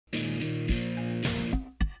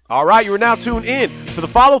All right, you are now tuned in to the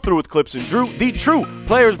Follow Through with Clips and Drew, the True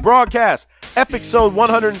Players Broadcast, episode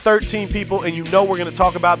 113, people, and you know we're going to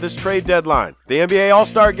talk about this trade deadline. The NBA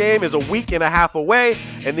All-Star Game is a week and a half away,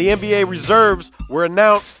 and the NBA reserves were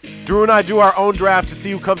announced. Drew and I do our own draft to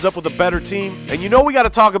see who comes up with a better team, and you know we got to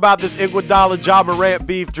talk about this Iguodala Ja Morant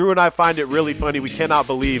beef. Drew and I find it really funny. We cannot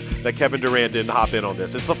believe that Kevin Durant didn't hop in on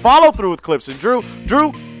this. It's the Follow Through with Clips and Drew.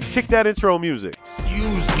 Drew, kick that intro music.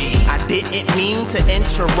 Excuse me, I didn't mean to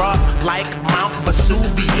interrupt like Mount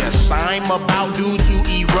Vesuvius. I'm about due to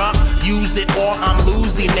erupt. Use it or I'm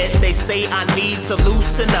losing it. They say I need to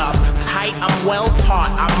loosen up. Tight, I'm well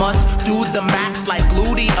taught. I must do the max like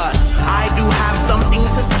gluteus. I do have something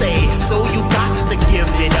to say, so you got to give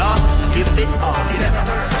it up. Give it up. You never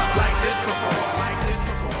heard something like this before. Like this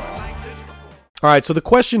before. Like this before. All right, so the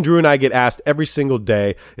question Drew and I get asked every single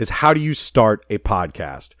day is, how do you start a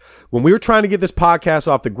podcast? When we were trying to get this podcast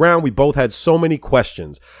off the ground, we both had so many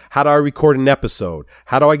questions. How do I record an episode?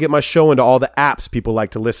 How do I get my show into all the apps people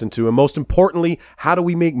like to listen to? And most importantly, how do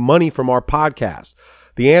we make money from our podcast?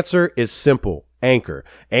 The answer is simple. Anchor.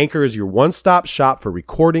 Anchor is your one-stop shop for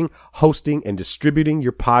recording, hosting, and distributing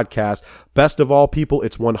your podcast. Best of all, people,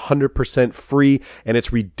 it's 100% free, and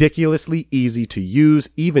it's ridiculously easy to use.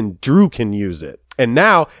 Even Drew can use it. And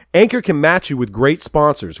now, Anchor can match you with great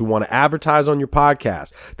sponsors who want to advertise on your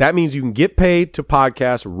podcast. That means you can get paid to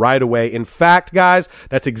podcast right away. In fact, guys,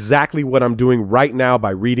 that's exactly what I'm doing right now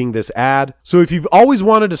by reading this ad. So if you've always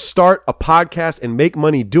wanted to start a podcast and make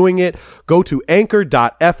money doing it, go to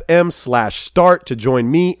anchor.fm/start to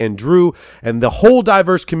join me and Drew and the whole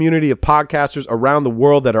diverse community of podcasters around the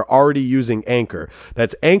world that are already using Anchor.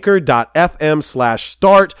 That's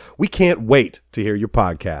anchor.fm/start. We can't wait to hear your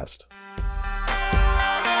podcast.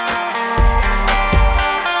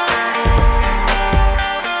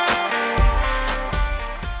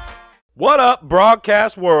 What up,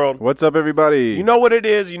 broadcast world? What's up, everybody? You know what it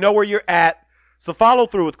is. You know where you're at. So Follow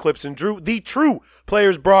Through with Clips and Drew, the True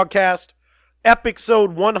Players Broadcast,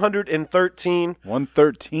 episode 113.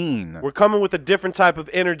 113. We're coming with a different type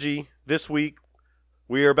of energy this week.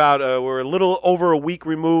 We're a little over a week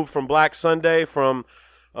removed from Black Sunday, from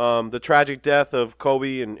the tragic death of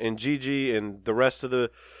Kobe and Gigi and the rest of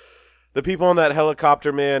the people on that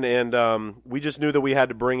helicopter, man. And we just knew that we had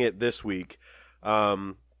to bring it this week.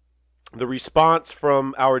 The response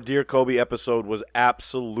from our Dear Kobe episode was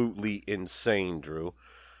absolutely insane, Drew.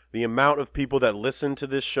 The amount of people that listened to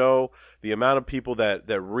this show, the amount of people that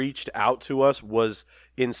reached out to us was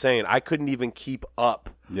insane. I couldn't even keep up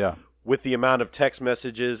with the amount of text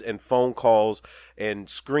messages and phone calls and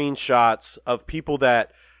screenshots of people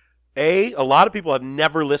that, a lot of people have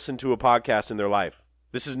never listened to a podcast in their life.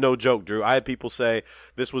 This is no joke, Drew. I had people say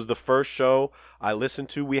this was the first show I listened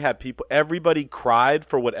to. We had people, everybody cried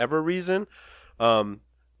for whatever reason.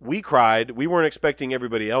 We cried. We weren't expecting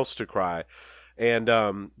everybody else to cry. And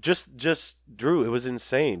just Drew, it was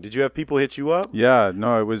insane. Did you have people hit you up? Yeah,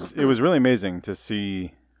 no, it was really amazing to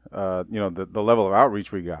see the level of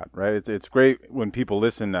outreach we got, right? It's great when people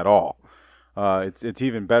listen at all. It's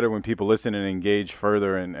even better when people listen and engage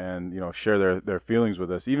further and share their feelings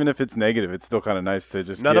with us. Even if it's negative, it's still kind of nice to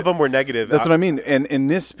just None of them were negative. That's what I mean. And in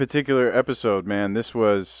this particular episode, man, this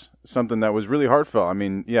was something that was really heartfelt. I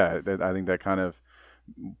mean, yeah, I think that kind of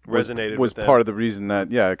resonated was with part them. of the reason that,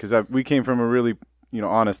 because we came from a really,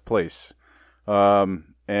 honest place.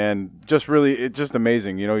 And just really, it's just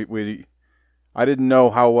amazing. I didn't know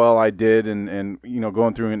how well I did, and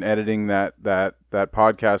going through and editing that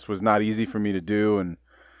podcast was not easy for me to do, and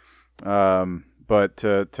but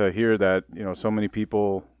to hear that so many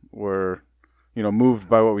people were moved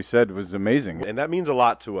by what we said was amazing, and that means a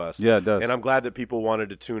lot to us. Yeah, it does. And I'm glad that people wanted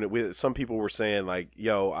to tune it. Some people were saying like,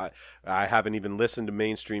 "Yo, I haven't even listened to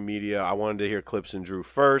mainstream media. I wanted to hear Clips and Drew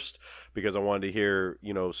first because I wanted to hear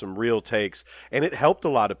some real takes." And it helped a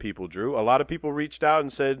lot of people, Drew. A lot of people reached out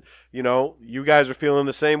and said, you guys are feeling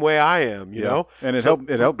the same way I am. You know, and it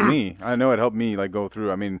helped me. I know it helped me go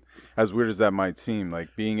through. I mean, as weird as that might seem,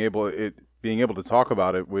 being able to talk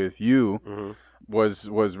about it with you. Mm-hmm.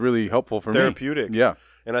 was really helpful for therapeutic. me. Yeah.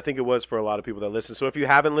 And I think it was for a lot of people that listen. So if you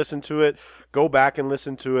haven't listened to it, go back and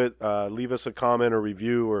listen to it. Leave us a comment or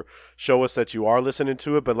review or show us that you are listening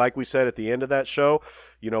to it. But like we said at the end of that show,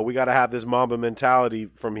 we got to have this Mamba mentality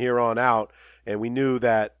from here on out. And we knew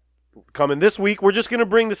that coming this week, we're just going to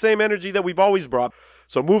bring the same energy that we've always brought.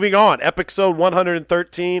 So moving on, episode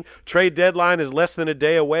 113, trade deadline is less than a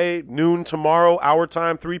day away, noon tomorrow, our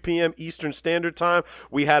time, 3 p.m. Eastern Standard Time.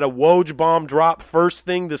 We had a Woj bomb drop first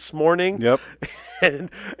thing this morning. Yep. And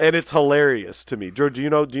it's hilarious to me. Drew, do you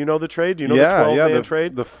know the trade? Do you know the 12-man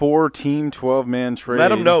trade? The 4-team 12-man trade. Let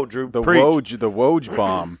them know, Drew. The Woj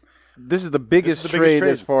bomb. this is the biggest trade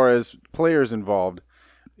as far as players involved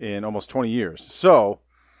in almost 20 years. So,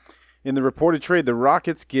 in the reported trade, the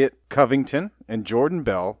Rockets get Covington and Jordan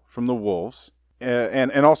Bell from the Wolves,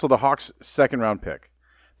 and also the Hawks' second-round pick.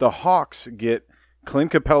 The Hawks get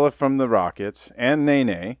Clint Capella from the Rockets and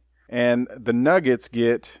Nene, and the Nuggets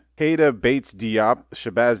get Keita Bates-Diop,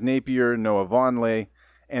 Shabazz Napier, Noah Vonleh,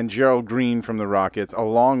 and Gerald Green from the Rockets,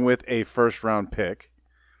 along with a first-round pick.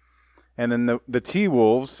 And then the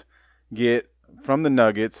T-Wolves get from the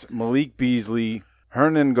Nuggets Malik Beasley,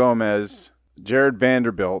 Hernan Gomez, Jared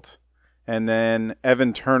Vanderbilt, and then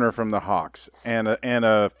Evan Turner from the Hawks, and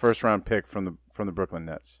a first-round pick from the Brooklyn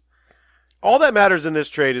Nets. All that matters in this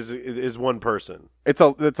trade is one person. It's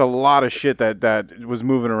a lot of shit that was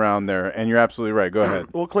moving around there, and you're absolutely right. Go ahead.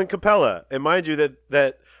 Well, Clint Capella, and mind you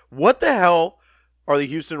that what the hell are the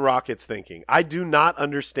Houston Rockets thinking? I do not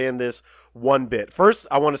understand this one bit. First,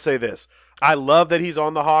 I want to say this. I love that he's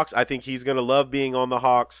on the Hawks. I think he's going to love being on the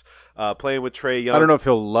Hawks, playing with Trae Young. I don't know if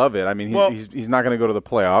he'll love it. I mean, he's not going to go to the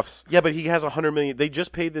playoffs. Yeah, but he has $100 million. They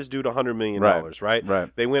just paid this dude $100 million, right?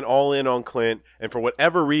 Right. They went all in on Clint, and for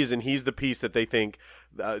whatever reason, he's the piece that they think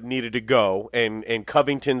needed to go, and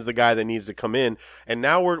Covington's the guy that needs to come in. And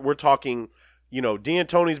now we're talking. You know,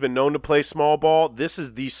 D'Antoni's been known to play small ball. This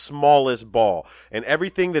is the smallest ball. And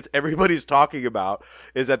everything that everybody's talking about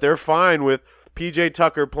is that they're fine with P.J.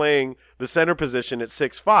 Tucker playing the center position at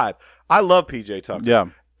 6'5". I love P.J. Tucker. Yeah.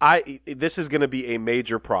 This is going to be a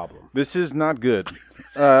major problem. This is not good.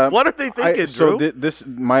 What are they thinking, Drew?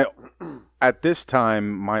 At this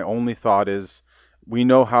time, my only thought is we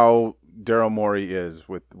know how Daryl Morey is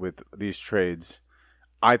with these trades.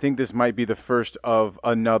 I think this might be the first of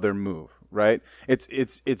another move. Right?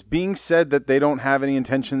 It's being said that they don't have any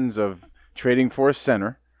intentions of trading for a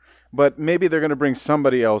center, but maybe they're going to bring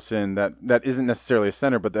somebody else in that isn't necessarily a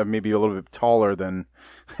center, but that may be a little bit taller than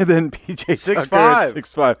PJ 6'5".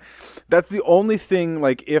 6'5". That's the only thing.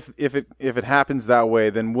 Like if it happens that way,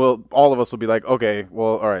 then all of us will be like, okay,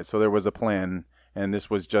 well, all right. So there was a plan, and this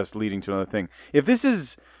was just leading to another thing. If this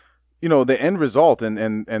is the end result,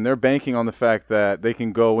 and they're banking on the fact that they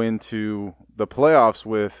can go into the playoffs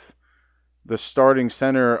with the starting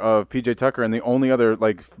center of P.J. Tucker, and the only other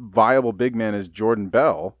viable big man is Jordan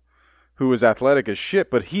Bell, who is athletic as shit,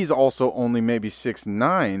 but he's also only maybe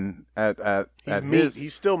 6'9"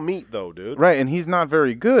 He's still meat though, dude. Right, and he's not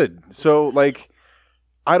very good. So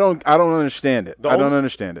I don't understand it. I don't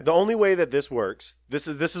understand it. The only way that this works, this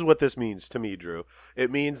is what this means to me, Drew. It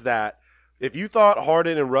means that if you thought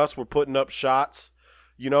Harden and Russ were putting up shots,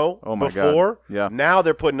 before, yeah. Now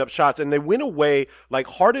they're putting up shots, and they went away. Like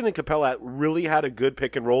Harden and Capella really had a good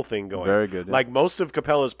pick and roll thing going. Very good. Yeah. Like most of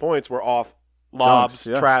Capella's points were off lobs,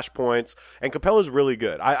 trash points, and Capella's really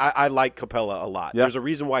good. I like Capella a lot. Yeah. There's a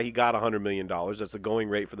reason why he got $100 million. That's the going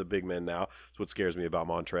rate for the big men now. That's what scares me about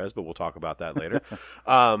Montrez, but we'll talk about that later.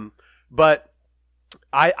 But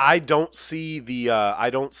I don't see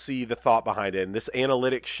the thought behind it, and this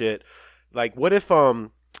analytic shit. Like, what if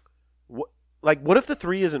what if the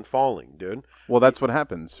three isn't falling, dude? Well, that's what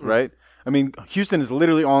happens, right? I mean, Houston has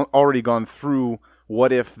literally already gone through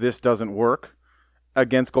what if this doesn't work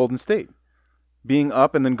against Golden State. Being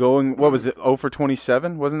up and then going, what was it, 0 for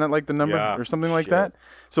 27? Wasn't that like the number or something like that?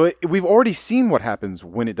 So we've already seen what happens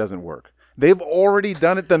when it doesn't work. They've already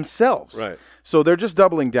done it themselves. Right. So they're just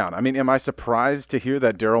doubling down. I mean, am I surprised to hear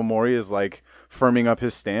that Daryl Morey is firming up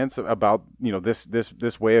his stance about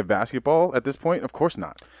this way of basketball at this point? Of course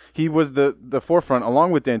not. He was the forefront,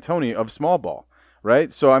 along with D'Antoni, of small ball,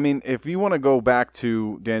 right? So I mean, if you want to go back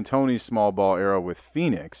to D'Antoni's small ball era with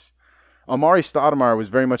Phoenix, Amari Stoudemire was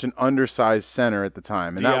very much an undersized center at the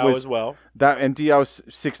time, and Diaw as well. And Diaw's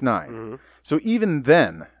 6'9". Mm-hmm. So even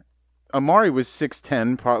then, Amari was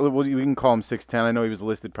 6'10". Probably, well, we can call him 6'10". I know he was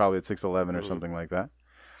listed probably at 6'11" or something like that.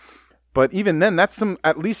 But even then, that's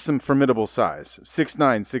at least some formidable size. 6'9",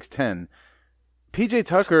 6'10". P.J.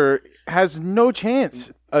 Tucker has no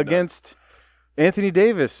chance against Anthony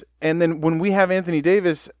Davis. And then when we have Anthony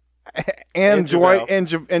Davis and Dwight and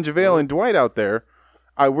JaVale and Dwight out there,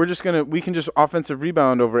 we can just offensive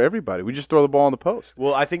rebound over everybody. We just throw the ball in the post.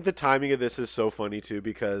 Well, I think the timing of this is so funny too,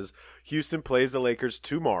 because Houston plays the Lakers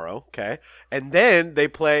tomorrow, okay? And then they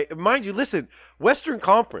play, mind you, listen, Western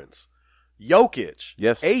Conference, Jokic,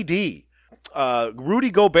 yes, AD,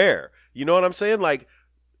 Rudy Gobert. You know what I'm saying? Like,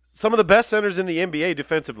 some of the best centers in the NBA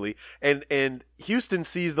defensively, and Houston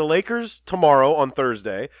sees the Lakers tomorrow on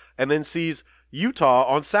Thursday, and then sees Utah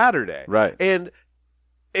on Saturday. Right. And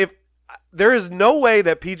if there is no way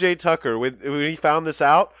that PJ Tucker, when he found this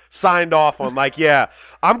out, signed off on like, yeah,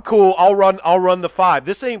 I'm cool. I'll run the 5.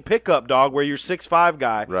 This ain't pickup, dog, where your 6'5"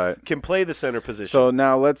 guy can play the center position. So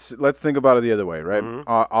now let's think about it the other way, right?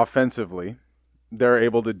 Offensively, they're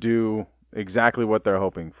able to do exactly what they're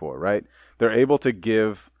hoping for, right? They're able to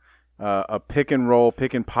give a pick and roll,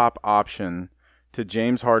 pick and pop option to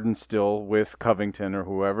James Harden still with Covington or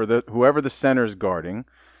whoever the center's guarding.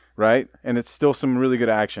 Right, and it's still some really good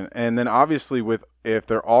action. And then obviously, if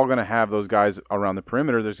they're all going to have those guys around the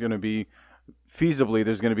perimeter, there's going to be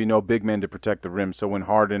no big men to protect the rim. So when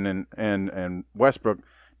Harden and Westbrook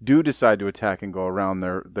do decide to attack and go around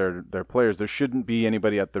their players, there shouldn't be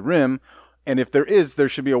anybody at the rim. And if there is, there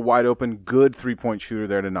should be a wide open, good 3-point shooter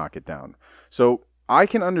there to knock it down. So I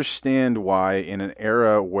can understand why in an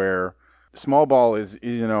era where small ball is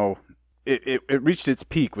It reached its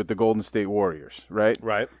peak with the Golden State Warriors, right?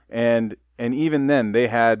 Right. And even then, they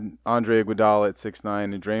had Andre Iguodala at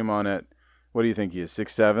 6'9" and Draymond at, what do you think he is,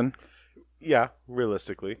 6'7"? Yeah,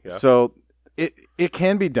 realistically, yeah. So it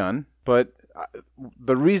can be done, but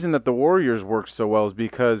the reason that the Warriors work so well is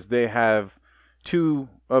because they have two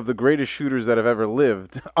of the greatest shooters that have ever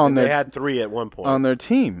lived they had 3 at one point on their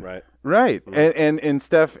team. Right. Right. Mm-hmm. And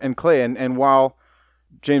Steph and Clay, and while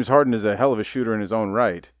James Harden is a hell of a shooter in his own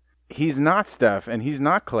right, he's not Steph, and he's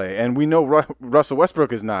not Clay, and we know Russell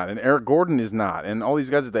Westbrook is not, and Eric Gordon is not, and all these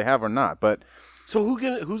guys that they have are not. But so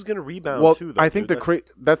who's gonna rebound too? Though, I think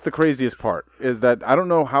that's the craziest part is that I don't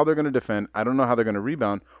know how they're going to defend. I don't know how they're going to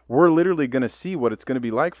rebound. We're literally going to see what it's going to be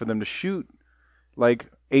like for them to shoot like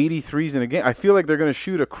 80 threes in a game. I feel like they're going to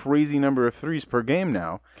shoot a crazy number of threes per game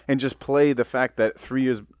now, and just play the fact that 3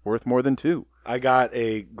 is worth more than 2. I got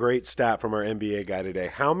a great stat from our NBA guy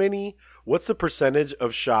today. What's the percentage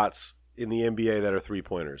of shots in the NBA that are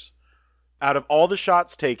 3-pointers? Out of all the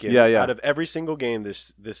shots taken, out of every single game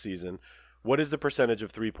this season, what is the percentage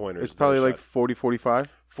of 3-pointers? It's probably like 40, 45.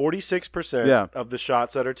 46% of the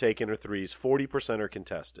shots that are taken are threes. 40% are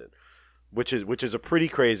contested, which is a pretty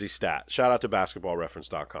crazy stat. Shout out to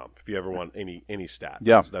basketballreference.com if you ever want any stat.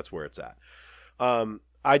 Yeah. That's where it's at. And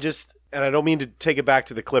I don't mean to take it back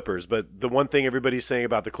to the Clippers, but the one thing everybody's saying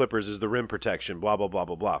about the Clippers is the rim protection, blah, blah, blah,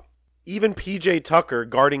 blah, blah. Even PJ Tucker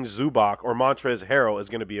guarding Zubac or Montrezl Harrell is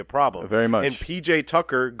going to be a problem. Very much. And PJ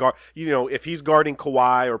Tucker, if he's guarding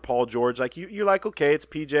Kawhi or Paul George, like you're like, okay, it's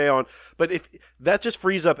PJ on, but if that just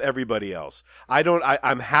frees up everybody else.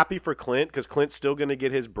 I'm happy for Clint because Clint's still going to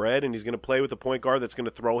get his bread and he's going to play with a point guard that's going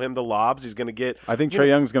to throw him the lobs. He's going to get. I think Trae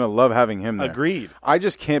Young's going to love having him there. Agreed. I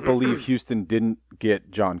just can't believe Houston didn't get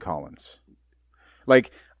John Collins. Like,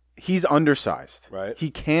 he's undersized. Right. He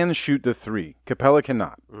can shoot the 3. Capella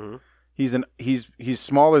cannot. Mm-hmm. He's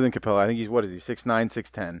smaller than Capella. I think he's 6'9",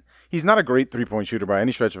 6'10". He's not a great 3-point shooter by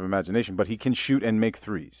any stretch of imagination, but he can shoot and make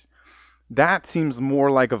threes. That seems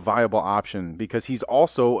more like a viable option because he's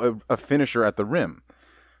also a finisher at the rim.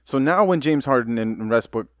 So now when James Harden and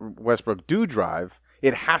Westbrook do drive,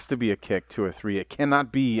 it has to be a kick to a 3. It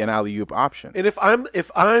cannot be an alley-oop option. And if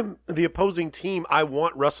I'm the opposing team, I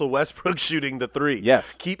want Russell Westbrook shooting the 3.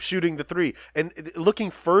 Yes. Keep shooting the 3. And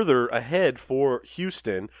looking further ahead for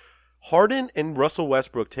Houston, Harden and Russell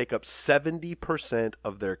Westbrook take up 70%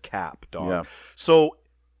 of their cap, dog. Yeah. So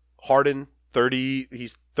Harden,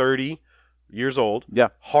 he's 30 years old. Yeah.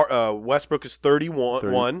 Westbrook is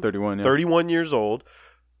 31. 31 years old.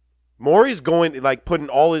 Maury's going, putting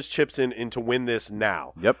all his chips in to win this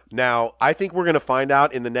now. Yep. Now, I think we're going to find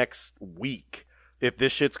out in the next week if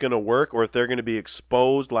this shit's going to work or if they're going to be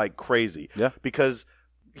exposed like crazy. Yeah. Because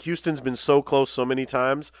Houston's been so close so many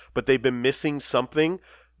times, but they've been missing something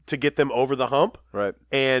to get them over the hump. Right.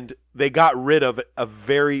 And they got rid of a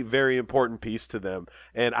very, very important piece to them.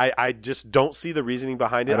 And I just don't see the reasoning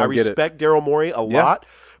behind it. I respect Daryl Morey a lot,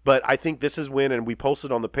 but I think this is when, and we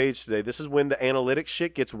posted on the page today, this is when the analytics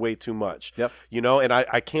shit gets way too much. Yep. And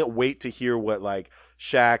I can't wait to hear what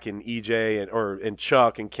Shaq and EJ and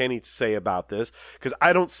Chuck and Kenny say about this because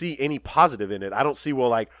I don't see any positive in it. I don't see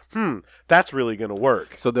that's really going to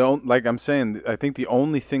work. So I'm saying, I think the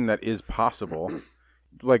only thing that is possible,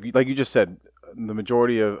 like you just said, the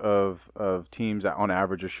majority of teams on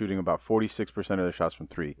average are shooting about 46% of their shots from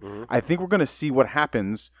 3. Mm-hmm. I think we're going to see what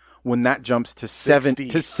happens when that jumps to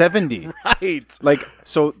 70. Right.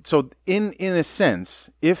 So in a sense,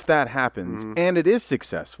 if that happens and it is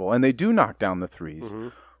successful and they do knock down the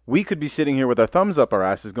 3s, we could be sitting here with our thumbs up our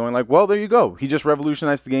asses going well, there you go. He just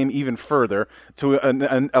revolutionized the game even further to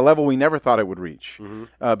a level we never thought it would reach.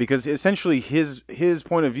 Mm-hmm. Because essentially his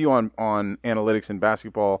point of view on analytics in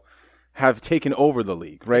basketball have taken over the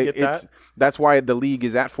league, right? You get that? That's why the league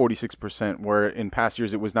is at 46%, where in past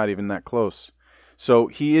years it was not even that close. So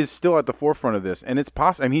he is still at the forefront of this, and it's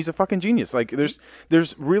possible. I mean, he's a fucking genius. Like,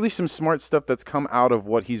 there's really some smart stuff that's come out of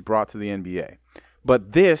what he's brought to the NBA.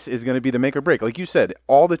 But this is going to be the make or break. Like you said,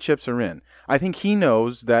 all the chips are in. I think he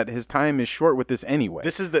knows that his time is short with this anyway.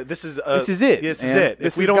 This is it. This is it. This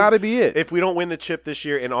has got to be it. If we don't win the chip this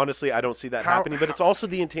year, and honestly, I don't see that happening. But it's also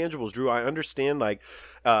the intangibles, Drew. I understand, like,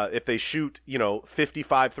 if they shoot,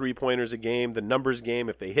 55 3-pointers a game, the numbers game,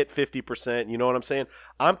 if they hit 50%, you know what I'm saying?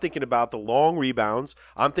 I'm thinking about the long rebounds.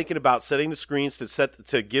 I'm thinking about setting the screens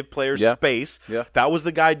to give players space. Yeah. That was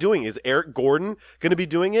the guy doing. Is Eric Gordon going to be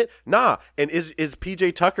doing it? Nah. And is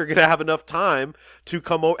PJ Tucker going to have enough time to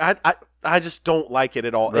come over? I just don't like it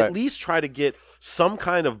at all. Right. At least try to get some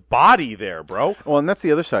kind of body there, bro. Well, and that's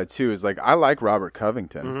the other side too. Is like, I like Robert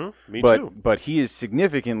Covington. Mm-hmm. Me too. But he is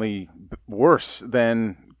significantly worse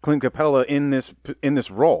than Clint Capella in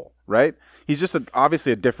this role, right? He's just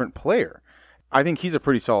obviously a different player. I think he's a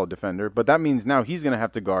pretty solid defender, but that means now he's going to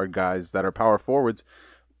have to guard guys that are power forwards.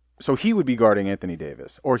 So he would be guarding Anthony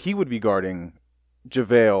Davis, or he would be guarding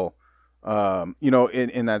JaVale,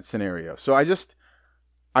 in that scenario. So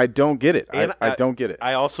I don't get it. I don't get it.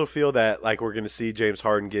 I also feel that, like, we're going to see James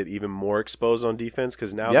Harden get even more exposed on defense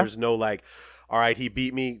because now there's no, like, all right, he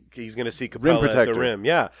beat me. He's going to see Capella at the rim.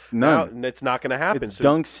 Yeah. None. Now, it's not going to happen. It's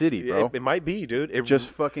Dunk City, bro. It might be, dude. Just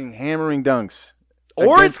fucking hammering dunks.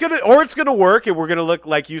 Or it's gonna work, and we're gonna look,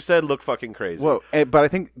 like you said, fucking crazy. Well, but I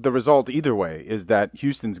think the result either way is that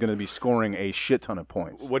Houston's going to be scoring a shit ton of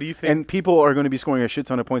points. What do you think? And people are going to be scoring a shit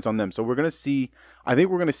ton of points on them. So we're going to see. I think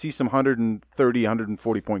we're going to see some 130,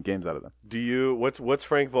 140 point games out of them. What's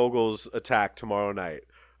Frank Vogel's attack tomorrow night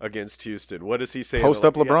against Houston? What does he say? Post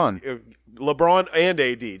up LeBron. LeBron and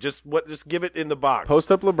AD. Just give it in the box. Post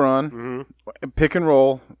up LeBron. Pick and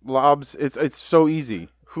roll lobs. It's so easy.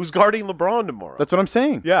 Who's guarding LeBron tomorrow? That's what I'm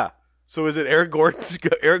saying. Yeah. So is it Eric Gordon's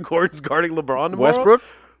guarding LeBron tomorrow?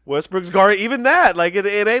 Westbrook's guarding even that. Like, it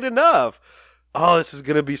ain't enough. Oh, this is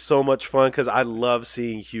going to be so much fun because I love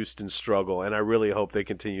seeing Houston struggle, and I really hope they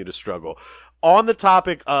continue to struggle. On the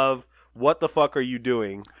topic of what the fuck are you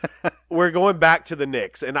doing, we're going back to the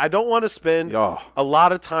Knicks, and I don't want to spend a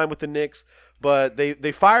lot of time with the Knicks, but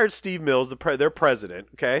they fired Steve Mills, their president,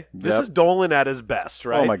 okay? This is Dolan at his best,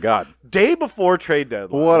 right? Oh, my God. Day before trade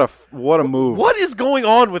deadline. What a move. What is going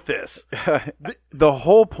on with this? The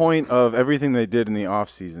whole point of everything they did in the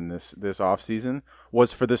offseason, this offseason,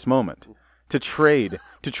 was for this moment. To trade,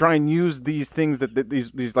 to try and use these things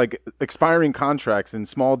these like expiring contracts and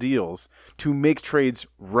small deals to make trades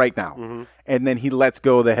right now. Mm-hmm. And then he lets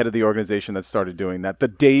go the head of the organization that started doing that the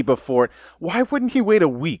day before. Why wouldn't he wait a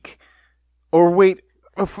week or wait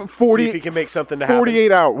 40? See if he can make something to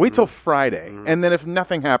 48 hours. Wait till Friday. Mm-hmm. And then if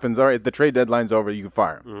nothing happens, all right, the trade deadline's over, you can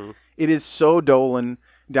fire him. Mm-hmm. It is so Dolan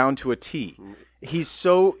down to a T. Mm-hmm. He's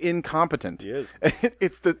so incompetent. He is.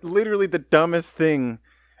 It's literally the dumbest thing.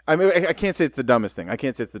 I mean, I can't say it's the dumbest thing.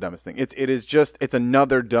 It's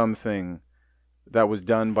another dumb thing that was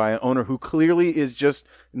done by an owner who clearly is just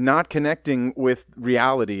not connecting with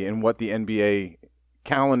reality and what the NBA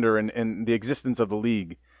calendar and the existence of the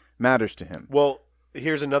league matters to him. Well,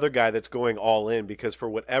 here's another guy that's going all in because for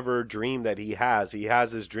whatever dream that he has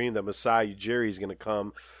this dream that Masai Ujiri is going to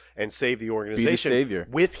come and save the organization. Be the savior.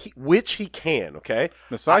 Which he can, okay?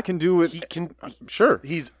 Masai can do it. Sure.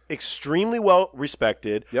 He's extremely well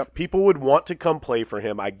respected. Yep. People would want to come play for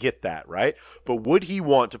him. I get that, right? But would he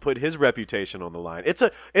want to put his reputation on the line? It's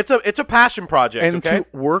a passion project, and okay?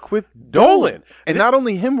 to work with Dolan. And not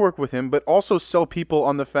only him work with him, but also sell people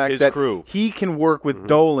on the fact that crew. He can work with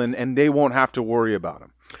Dolan and they won't have to worry about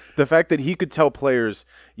him. The fact that he could tell players,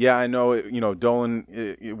 yeah, I know, Dolan,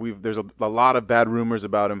 there's a lot of bad rumors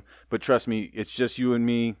about him, but trust me, it's just you and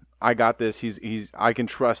me. I got this. I can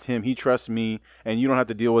trust him. He trusts me, and you don't have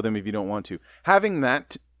to deal with him if you don't want to. Having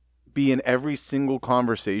that be in every single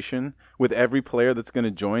conversation with every player that's going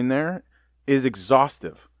to join there is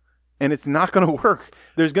exhaustive. And it's not going to work.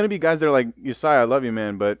 There's going to be guys that are like, Usai, I love you,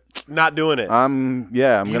 man, but not doing it. I'm going to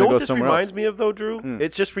go somewhere else. You know what this reminds me of, though, Drew?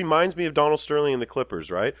 It just reminds me of Donald Sterling and the Clippers,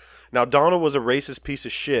 right? Now, Donald was a racist piece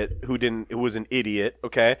of shit who was an idiot,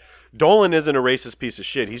 okay? Dolan isn't a racist piece of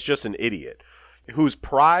shit. He's just an idiot whose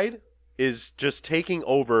pride is just taking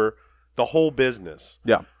over the whole business.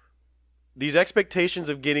 Yeah. These expectations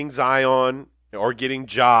of getting Zion or getting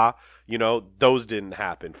Ja, those didn't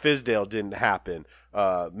happen. Fizdale didn't happen.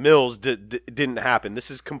 Mills didn't happen. This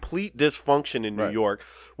is complete dysfunction in New York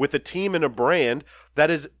with a team and a brand that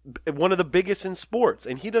is one of the biggest in sports,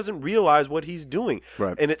 and he doesn't realize what he's doing.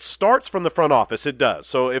 Right. And it starts from the front office. It does.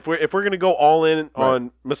 So if we're going to go all in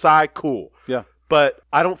on Masai, cool. Yeah. But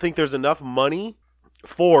I don't think there's enough money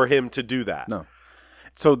for him to do that. No.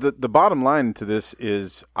 So the bottom line to this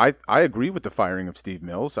is I agree with the firing of Steve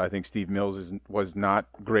Mills. I think Steve Mills was not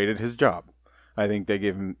great at his job. I think they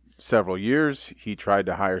gave him several years. He tried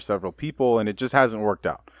to hire several people, and it just hasn't worked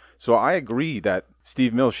out. So I agree that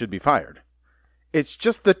Steve Mills should be fired. It's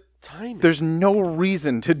just the timing. There's no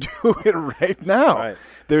reason to do it right now. Right.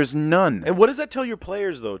 There's none. And what does that tell your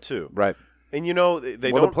players, though, too? Right. And, you know,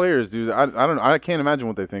 they well, don't... the players do. I don't know. I can't imagine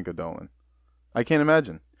what they think of Dolan. I can't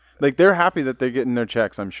imagine. Like, they're happy that they're getting their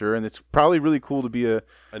checks, I'm sure, and it's probably really cool to be a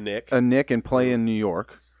Nick and play in New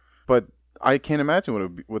York. But I can't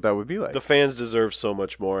imagine what that would be like. The fans deserve so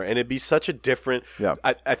much more, and it'd be such a different. Yeah.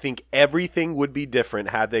 I think everything would be different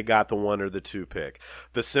had they got the 1 or the 2 pick.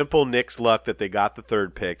 The simple Knicks luck that they got the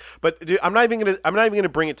 3rd pick. But dude, I'm not even gonna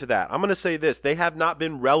bring it to that. I'm gonna say this: they have not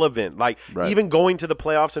been relevant. Like even going to the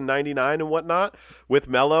playoffs in '99 and whatnot with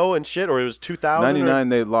Melo and shit, or it was 2000. '99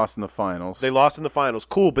 they lost in the finals. They lost in the finals.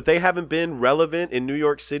 Cool, but they haven't been relevant in New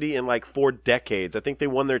York City in like 4 decades. I think they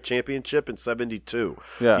won their championship in '72.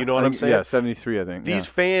 Yeah, you know what I'm saying? Yeah, 73, I think. These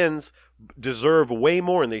fans deserve way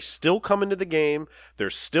more, and they still come into the game. They're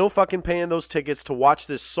still fucking paying those tickets to watch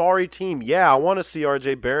this sorry team. Yeah, I want to see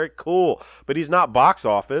R.J. Barrett. Cool. But he's not box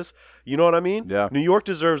office. You know what I mean? Yeah. New York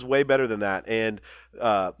deserves way better than that. And,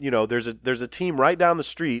 you know, there's a team right down the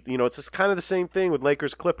street. You know, it's just kind of the same thing with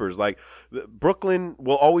Lakers Clippers. Like, Brooklyn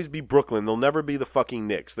will always be Brooklyn. They'll never be the fucking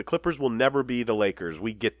Knicks. The Clippers will never be the Lakers.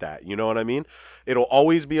 We get that. You know what I mean? It'll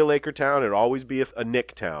always be a Laker town. It'll always be a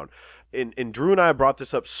Knick town. And Drew and I brought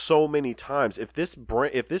this up so many times. If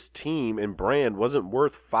this team and brand wasn't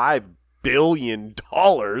worth $5 billion,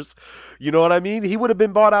 you know what I mean? He would have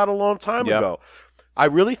been bought out a long time ago. I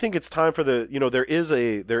really think it's time for there is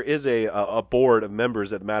a board of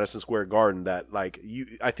members at Madison Square Garden that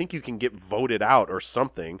I think you can get voted out or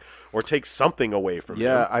something, or take something away from him.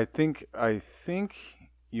 Yeah, I think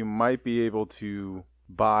you might be able to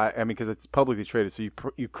buy. I mean, because it's publicly traded, so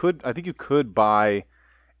you could buy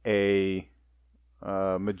a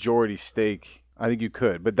majority stake. I think you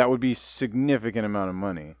could, but that would be a significant amount of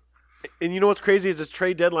money. And you know what's crazy is it's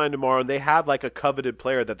trade deadline tomorrow, and they have like a coveted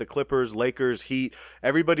player that the Clippers, Lakers, Heat,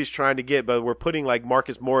 everybody's trying to get, but we're putting like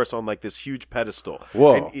Marcus Morris on like this huge pedestal.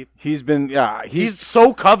 Whoa, and he's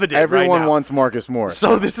so coveted. Everyone right now. wants Marcus Morris.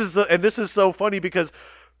 So this is so funny because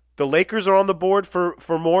the Lakers are on the board for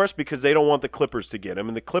Morris because they don't want the Clippers to get him,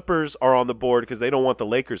 and the Clippers are on the board because they don't want the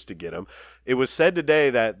Lakers to get him. It was said today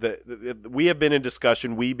that we have been in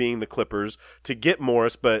discussion, we being the Clippers, to get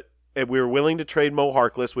Morris, but we were willing to trade Mo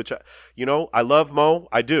Harkless, which, you know, I love Mo.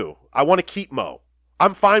 I do. I want to keep Mo.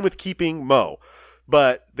 I'm fine with keeping Mo.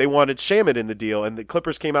 But they wanted Shamet in the deal, and the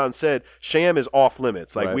Clippers came out and said, Sham is off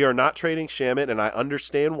limits. Like, we are not trading Shamet, and I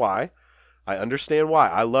understand why.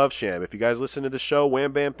 I love Sham. If you guys listen to the show,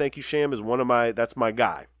 Wham Bam, thank you, Sham, is that's my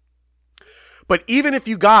guy. But even if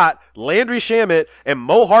you got Landry Shamet and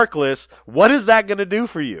Mo Harkless, what is that going to do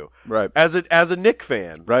for you? Right. As a Knick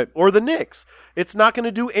fan. Right. Or the Knicks. It's not going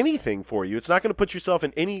to do anything for you. It's not going to put yourself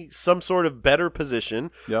in some sort of better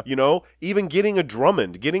position. Yeah. You know, even getting a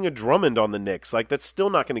Drummond on the Knicks, like that's still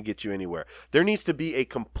not going to get you anywhere. There needs to be a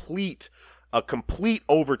complete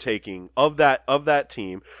overtaking of that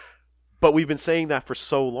team. But we've been saying that for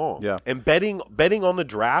so long. Yeah. And betting on the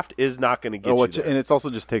draft is not going to get you there. And it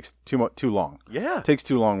also just takes too long. Yeah. It takes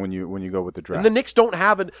too long when you go with the draft. And the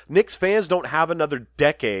Knicks fans don't have another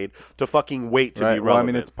decade to fucking wait to be relevant. Well, I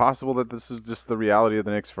mean, it's possible that this is just the reality of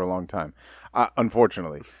the Knicks for a long time.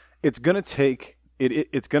 Unfortunately, it's going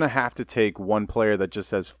to have to take one player that just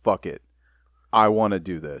says, fuck it, I want to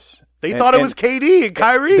do this. They thought it was KD and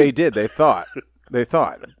Kyrie. They did. They thought. That's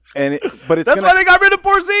why they got rid of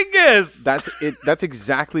Porzingis. That's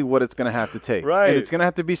exactly what it's going to have to take. Right. And it's going to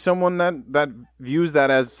have to be someone that views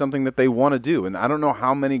that as something that they want to do. And I don't know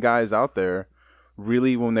how many guys out there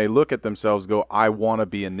really, when they look at themselves, go, I want to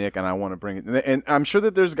be a Knick and I want to bring it. And I'm sure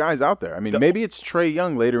that there's guys out there. I mean, maybe it's Trae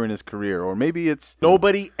Young later in his career, or maybe it's...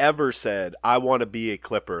 Nobody ever said, I want to be a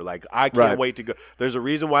Clipper. Like, I can't wait to go. There's a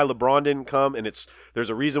reason why LeBron didn't come, and there's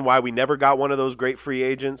a reason why we never got one of those great free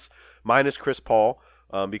agents, minus Chris Paul.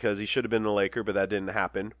 Because he should have been a Laker, but that didn't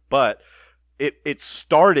happen. But it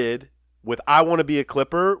started with I want to be a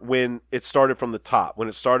Clipper when it started from the top, when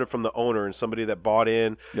it started from the owner and somebody that bought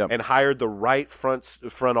in and hired the right front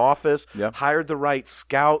office, hired the right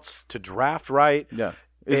scouts to draft right. Yeah.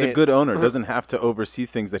 Is a good owner, doesn't have to oversee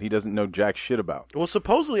things that he doesn't know jack shit about. Well,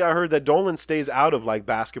 supposedly I heard that Dolan stays out of like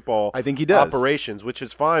basketball I think he does. operations, which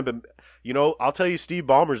is fine. But, you know, I'll tell you, Steve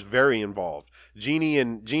Ballmer's very involved. Genie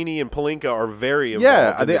and Pelinka are very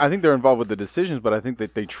involved. Yeah, I think they're involved with the decisions, but I think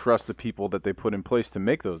that they trust the people that they put in place to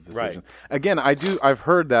make those decisions. Right. Again, I've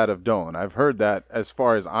heard that of Doan. I've heard that as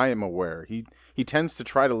far as I am aware. He tends to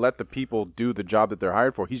try to let the people do the job that they're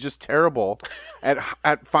hired for. He's just terrible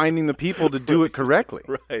at finding the people to do it correctly.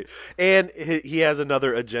 Right. And he has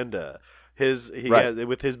another agenda. Has,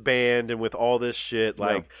 with his band and with all this shit.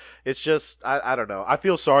 Like, it's just, I don't know. I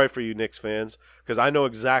feel sorry for you Knicks fans because I know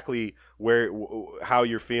exactly how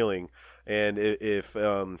you're feeling. And if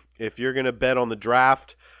you're going to bet on the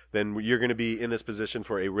draft, then you're going to be in this position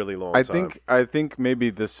for a really long time. I think maybe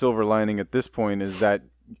the silver lining at this point is that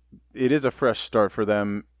it is a fresh start for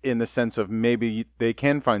them in the sense of maybe they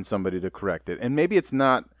can find somebody to correct it. And maybe it's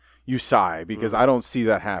not Usai, because I don't see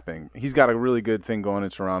that happening. He's got a really good thing going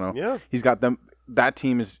in Toronto. Yeah. He's got them. That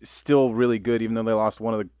team is still really good, even though they lost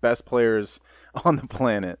one of the best players on the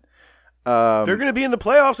planet. They're going to be in the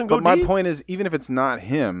playoffs and go deep. But my point is, even if it's not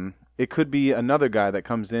him, it could be another guy that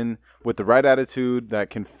comes in with the right attitude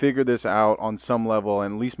that can figure this out on some level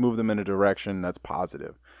and at least move them in a direction that's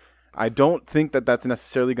positive. I don't think that that's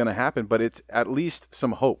necessarily going to happen, but it's at least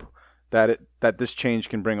some hope that this change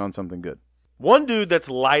can bring on something good. One dude that's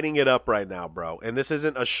lighting it up right now, bro, and this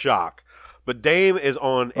isn't a shock, but Dame is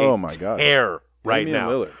on a tear right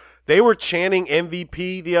now. Lillard. They were chanting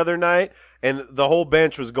MVP the other night, and the whole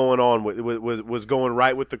bench was going on was going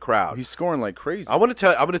right with the crowd. He's scoring like crazy. I'm going to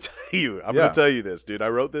tell you this, dude. I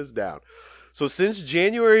wrote this down. So since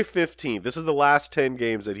January 15th, this is the last 10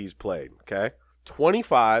 games that he's played, okay?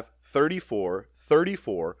 25, 34,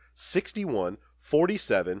 34, 61,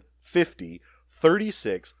 47, 50,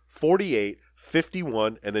 36, 48,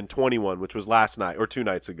 51, and then 21, which was last night or 2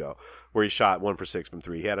 nights ago, where he shot 1 for 6 from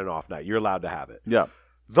 3. He had an off night. You're allowed to have it. Yeah.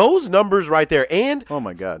 Those numbers right there. And oh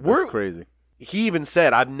my God, that's crazy. He even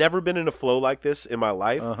said, I've never been in a flow like this in my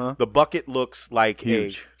life. The bucket looks like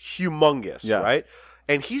huge. A humongous, right?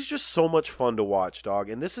 And he's just so much fun to watch, dog.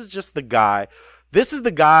 And this is just the guy. This is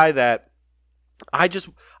the guy that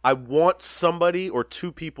I want somebody or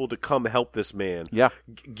two people to come help this man. Yeah.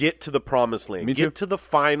 Get to the promised land. Get to the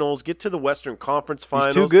finals. Get to the Western Conference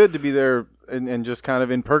finals. He's too good to be there and just kind of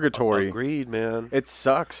in purgatory. Agreed, man. It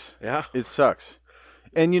sucks. Yeah. It sucks.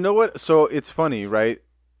 And you know what? So it's funny, right?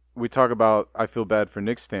 We talk about I feel bad for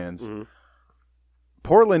Knicks fans. Mm-hmm.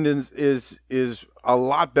 Portland is a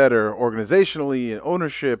lot better organizationally and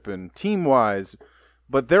ownership and team-wise.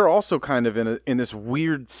 But they're also kind of in this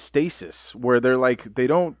weird stasis where they're like they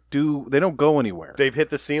don't go anywhere. They've hit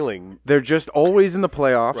the ceiling. They're just always in the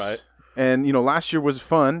playoffs. Right. And last year was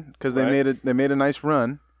fun because they made a nice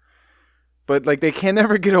run. But like they can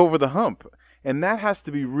never get over the hump. And that has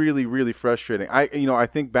to be really, really frustrating. I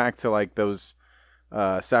think back to like those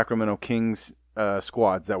Sacramento Kings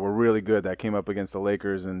squads that were really good that came up against the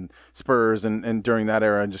Lakers and Spurs and during that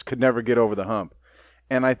era and just could never get over the hump.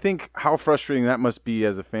 And I think how frustrating that must be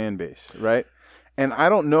as a fan base, right? And I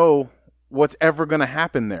don't know what's ever going to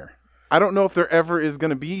happen there. I don't know if there ever is going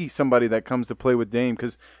to be somebody that comes to play with Dame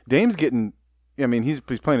because Dame's getting – I mean, he's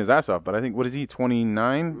playing his ass off, but I think – what is he,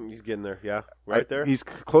 29? He's getting there, yeah, right there. He's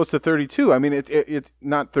close to 32. I mean, it's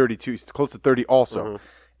not 32. He's close to 30 also.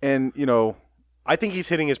 Mm-hmm. And, I think he's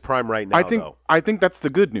hitting his prime right now, though. I think that's the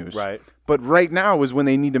good news. Right. But right now is when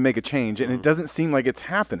they need to make a change, and it doesn't seem like it's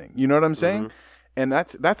happening. You know what I'm saying? Mm-hmm. And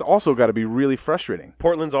that's also got to be really frustrating.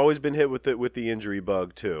 Portland's always been hit with the injury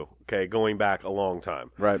bug too. Okay, going back a long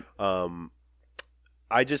time. Right.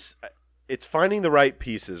 It's finding the right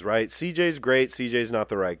pieces. Right. CJ's great. CJ's not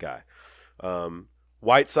the right guy.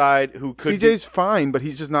 Whiteside, who could CJ's fine, but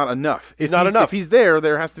he's just not enough. He's not enough. If he's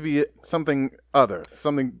there has to be something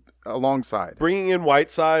alongside. Bringing in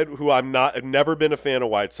Whiteside, who I've never been a fan of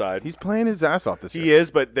Whiteside. He's playing his ass off this year. He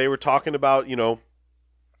is, but they were talking about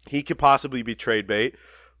he could possibly be trade bait,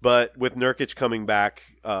 but with Nurkic coming back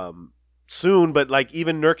soon, but like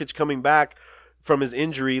even Nurkic coming back from his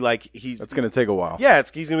injury, like that's going to take a while. Yeah,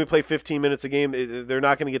 he's going to play 15 minutes a game. They're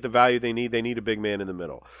not going to get the value they need. They need a big man in the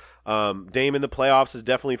middle. Dame in the playoffs is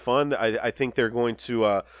definitely fun. I think they're in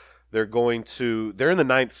the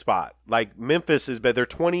 9th spot. Like Memphis is bad. They're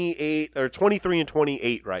 28 or 23 and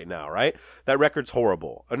 28 right now, right? That record's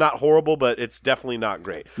horrible. Or not horrible, but it's definitely not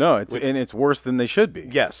great. No, it's worse than they should be.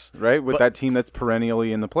 Yes. Right? With that team that's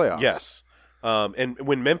perennially in the playoffs. Yes. And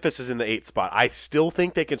when Memphis is in the 8th spot, I still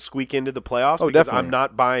think they can squeak into the playoffs because definitely. I'm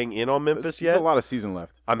not buying in on Memphis yet. There's a lot of season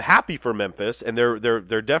left. I'm happy for Memphis, and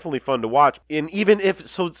they're definitely fun to watch. And even if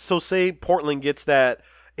so say Portland gets that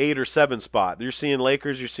 8 or 7 spot. You're seeing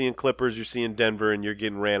Lakers, you're seeing Clippers, you're seeing Denver, and you're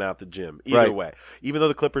getting ran out the gym. Either way. Even though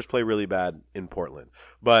the Clippers play really bad in Portland.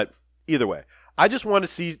 But either way, I just want to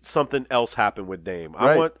see something else happen with Dame.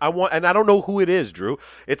 Right. I want, and I don't know who it is, Drew.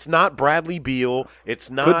 It's not Bradley Beal. It's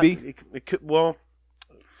not. Could be. It could. Well.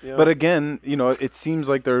 You know, But again, it seems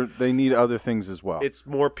like they need other things as well. it's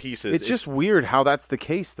more pieces. It's just weird how that's the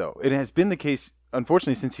case, though. It has been the case,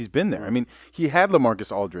 unfortunately, since he's been there. I mean, he had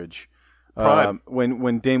LaMarcus Aldridge Prime.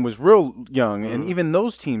 when Dame was real young, and even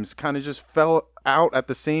those teams kind of just fell out at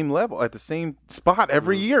the same level, at the same spot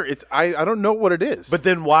every year. It's I don't know what it is. But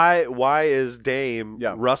then why is Dame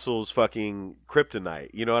Yeah. Russell's fucking kryptonite?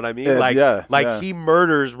 You know what I mean? Yeah, He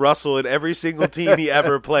murders Russell in every single team he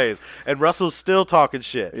ever plays, and Russell's still talking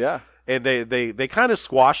shit. Yeah. And they kind of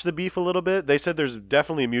squashed the beef a little bit. They said there's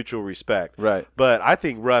definitely mutual respect. Right. But I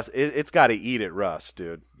think Russ, it's got to eat at Russ,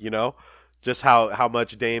 dude. You know, just how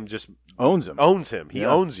much Dame just owns him. He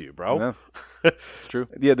owns you, bro. Yeah. It's true.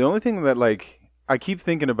 Yeah, the only thing that I keep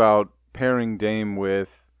thinking about pairing Dame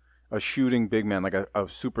with a shooting big man, like a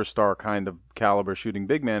superstar kind of caliber shooting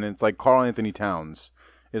big man, and it's like Karl Anthony Towns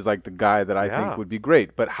is like the guy that I think would be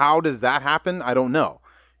great. But how does that happen? I don't know.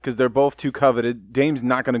 Because they're both too coveted. Dame's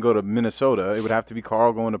not going to go to Minnesota. It would have to be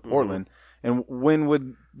Karl going to Portland. And when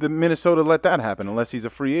would the Minnesota let that happen unless he's a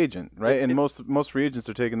free agent, right? And most free agents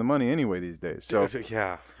are taking the money anyway these days. So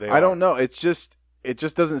yeah, I don't know. It just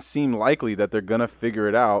doesn't seem likely that they're going to figure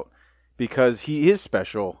it out because he is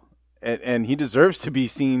special and he deserves to be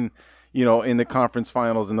seen, in the conference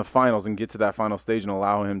finals and the finals and get to that final stage and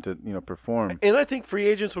allow him to, perform. And I think free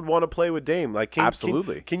agents would want to play with Dame.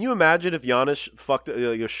 Absolutely. Can you imagine if Giannis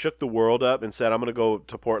shook the world up and said, "I'm going to go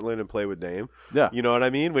to Portland and play with Dame"? Yeah. You know what I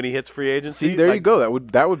mean? When he hits free agency. See, there you go.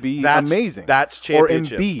 That would be amazing. That's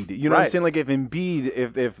championship. Or Embiid. You know what I'm saying? Like if Embiid,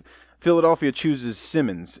 if Philadelphia chooses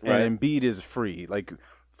Simmons and Embiid is free, like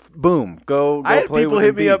boom, go. I had play people with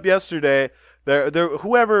hit Embiid. me up yesterday.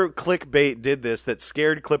 Whoever clickbait did this that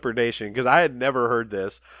scared Clipper Nation, because I had never heard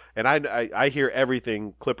this, and I hear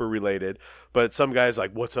everything Clipper related, but some guys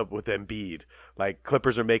like, what's up with Embiid? Like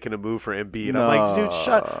Clippers are making a move for Embiid. I'm like, dude,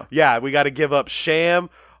 shut. Yeah, we got to give up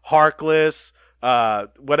Sham, Harkless,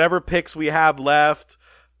 whatever picks we have left,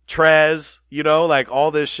 Trez, like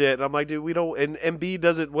all this shit. And I'm like, dude, we don't. And Embiid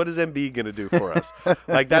doesn't. What is Embiid gonna do for us?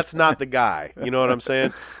 Like that's not the guy. You know what I'm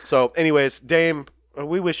saying? So, anyways, Dame.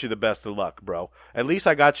 We wish you the best of luck, bro. At least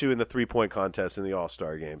I got you in the 3-point contest in the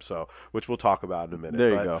All-Star game, which we'll talk about in a minute.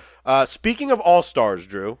 There you go. Speaking of All-Stars,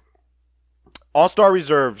 Drew, All-Star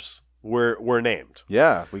reserves were named.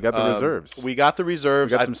 Yeah, we got the reserves. We got the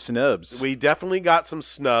reserves. We got some snubs. We definitely got some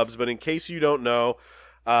snubs, but in case you don't know,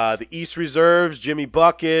 the East reserves, Jimmy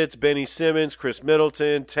Buckets, Benny Simmons, Chris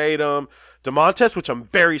Middleton, Tatum, DeMontis, which I'm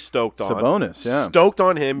very stoked on. Sabonis, yeah. Stoked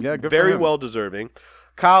on him. Yeah, good for very him. well deserving.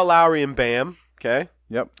 Kyle Lowry and Bam. Okay.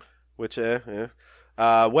 Yep. Which,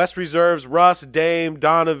 West reserves, Russ, Dame,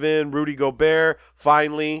 Donovan, Rudy Gobert.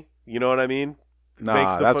 Finally, you know what I mean?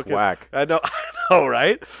 Nah, that's whack. I know,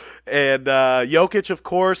 right? And Jokic, of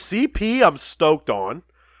course. CP, I'm stoked on.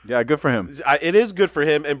 Yeah, good for him. It is good for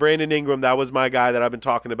him. And Brandon Ingram, that was my guy that I've been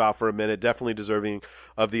talking about for a minute. Definitely deserving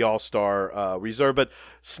of the All-Star reserve. But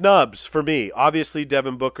snubs for me, obviously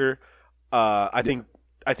Devin Booker. I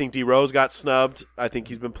think D Rose got snubbed. I think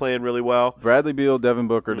he's been playing really well. Bradley Beal, Devin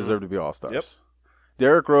Booker deserve to be All-Stars. Yep.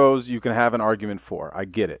 Derrick Rose, you can have an argument for. I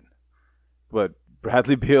get it. But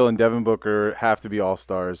Bradley Beal and Devin Booker have to be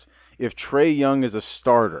All-Stars. If Trae Young is a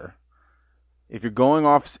starter, if you're going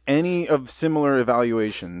off any of similar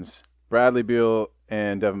evaluations, Bradley Beal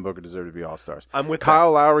and Devin Booker deserve to be All-Stars. I'm with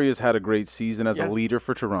Kyle Lowry has had a great season as a leader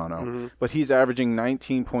for Toronto, but he's averaging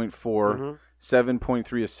 19.4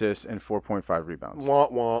 7.3 assists and 4.5 rebounds.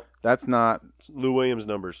 Womp womp. That's not Lou Williams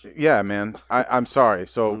numbers. Yeah, man. I'm sorry.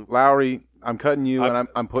 So Lowry, I'm cutting you, and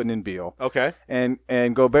I'm putting in Beal. Okay. And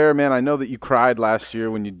Gobert, man, I know that you cried last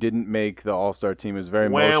year when you didn't make the All-Star team. It was very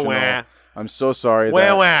emotional. Wah. I'm so sorry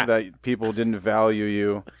that people didn't value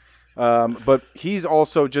you. But he's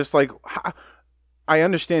also just like I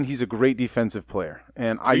understand he's a great defensive player,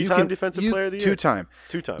 and Three-time defensive player of the year. Two-time.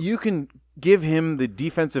 You can give him the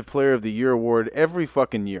Defensive Player of the Year award every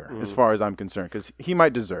fucking year, as far as I'm concerned, because he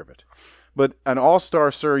might deserve it. But an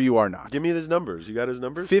All-Star, sir, you are not. Give me his numbers. You got his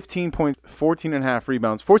numbers? 15 points, 14.5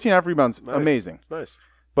 rebounds. 14.5 rebounds, nice. Amazing. It's nice.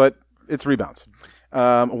 But it's rebounds.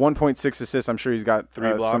 1.6 assists. I'm sure he's got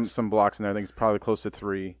 3 blocks. some blocks in there. I think it's probably close to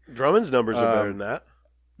 3. Drummond's numbers are better than that.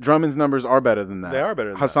 Drummond's numbers are better than that. They are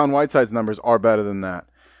better than Hassan Whiteside's numbers are better than that.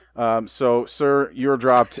 So, sir, you're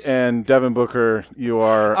dropped, and Devin Booker, you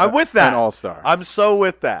are I'm with that. An All-Star. I'm so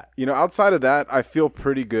with that. Outside of that, I feel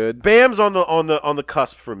pretty good. Bam's on the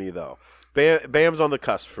cusp for me, though. Bam's on the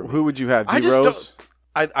cusp for me. Who would you have? I D just Rose? don't.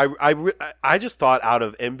 I just thought out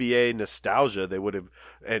of NBA nostalgia they would have,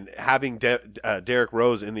 and having Derrick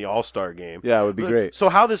Rose in the All-Star game. Yeah, it would be great. So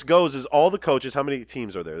how this goes is all the coaches, how many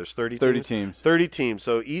teams are there? There's 30 teams? 30 teams. 30 teams.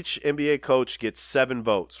 So each NBA coach gets 7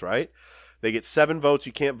 votes, right? They get 7 votes.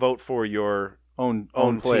 You can't vote for your own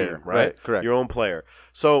player, team, right? Correct. Your own player.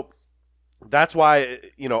 So that's why,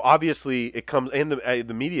 obviously it comes, and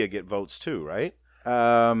the media get votes too, right?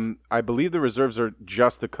 I believe the reserves are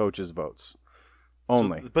just the coaches' votes.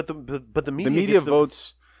 Only. So, but the media, the media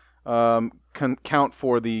votes can count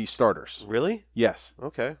for the starters. Really? Yes.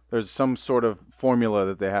 Okay. There's some sort of formula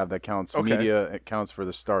that they have that counts. Okay. Media, it counts for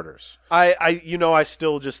the starters. I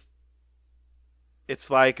still just, it's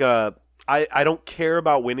like I don't care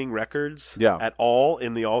about winning records at all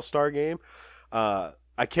in the All-Star game.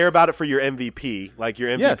 I care about it for your MVP. Like your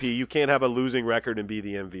MVP, yes. You can't have a losing record and be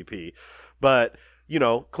the MVP. But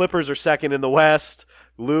Clippers are second in the West.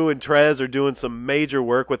 Lou and Trez are doing some major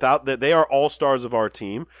work. Without that, they are all-stars of our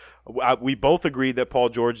team. We both agreed that Paul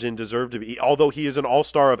George didn't deserve to be, although he is an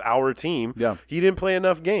all-star of our team. Yeah. He didn't play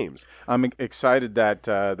enough games. I'm excited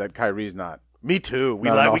that Kyrie's not. Me too. We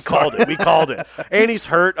called it. We called it. And he's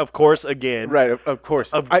hurt, of course, again. Right, of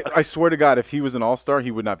course. I swear to God, if he was an all-star,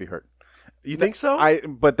 he would not be hurt. You think so?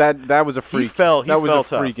 But that was a freak. He fell tough.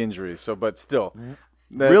 Freak injury. So, but still.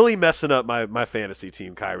 Really messing up my fantasy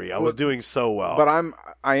team, Kyrie. I was doing so well. But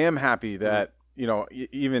I am happy that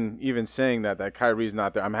even saying that Kyrie's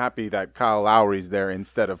not there. I'm happy that Kyle Lowry's there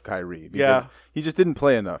instead of Kyrie because he just didn't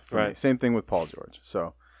play enough for me. Same thing with Paul George.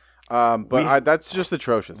 So, that's just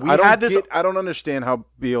atrocious. I don't understand how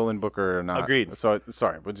Beal and Booker are not. Agreed. So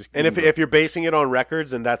sorry, we'll just. And if you're basing it on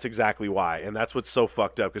records, then that's exactly why, and that's what's so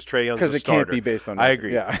fucked up because Trae Young's a starter. Because it can't be based on. I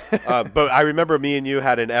agree. Yeah. But I remember me and you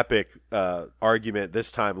had an epic argument this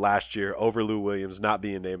time last year over Lou Williams not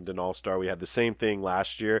being named an All-Star. We had the same thing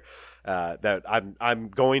last year. That I'm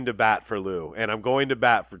going to bat for Lou, and I'm going to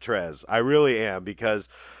bat for Trez. I really am because.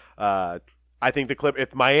 I think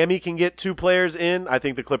if Miami can get 2 players in, I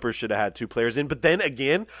think the Clippers should have had 2 players in. But then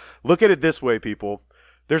again, look at it this way, people.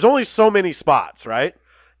 There's only so many spots, right?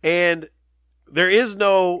 And there is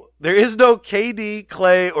no KD,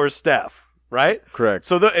 Clay, or Steph, right? Correct.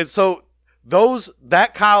 So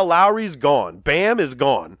that Kyle Lowry's gone. Bam is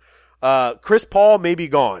gone. Chris Paul may be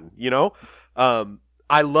gone.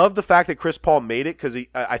 I love the fact that Chris Paul made it because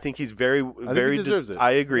I think he's very he deserves it.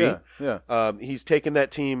 I agree. Yeah. He's taken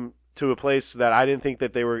that team to a place that I didn't think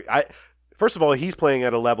that they were. First of all, he's playing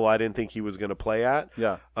at a level I didn't think he was going to play at.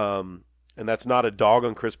 Yeah. And that's not a dog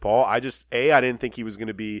on Chris Paul. I didn't think he was going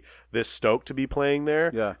to be this stoked to be playing there.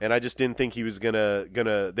 Yeah. And I just didn't think he was they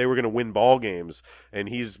were gonna win ball games. And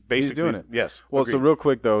he's basically doing it. Yes. Well, agreed. so real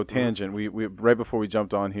quick though, tangent. We right before we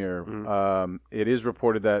jumped on here, it is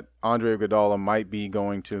reported that Andre Iguodala might be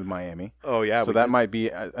going to Miami. Oh yeah. So that might be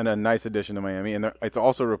a nice addition to Miami, and it's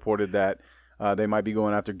also reported that. They might be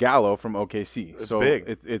going after Gallo from OKC. It's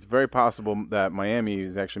big. It's very possible that Miami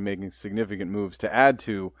is actually making significant moves to add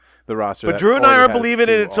to the roster. But Drew and I aren't believing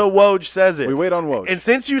it until Woj says it. We wait on Woj. And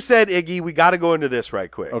since you said Iggy, we got to go into this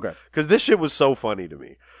right quick. Okay. Because this shit was so funny to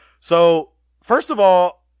me. So, first of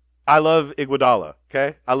all, I love Iguodala,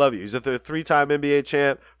 okay? I love you. He's a 3-time NBA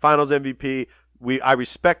champ, Finals MVP. I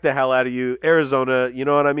respect the hell out of you. Arizona, you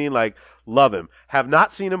know what I mean? Like, love him. Have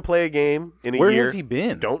not seen him play a game in a year. Where has he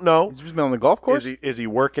been? Don't know. He's just been on the golf course? Is he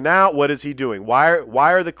working out? What is he doing? Why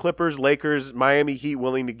are the Clippers, Lakers, Miami Heat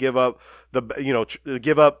willing to give up the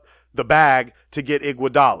bag to get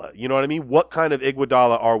Iguodala? You know what I mean? What kind of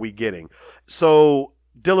Iguodala are we getting? So,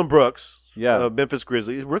 Dylan Brooks, Memphis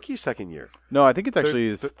Grizzlies, rookie second year. No, I think it's actually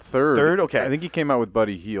his third. Third? Okay. I think he came out with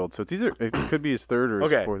Buddy Hield. So it could be his third or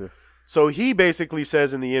his fourth. So he basically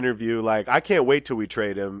says in the interview, like, I can't wait till we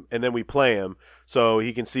trade him and then we play him so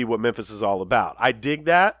he can see what Memphis is all about. I dig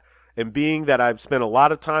that. And being that I've spent a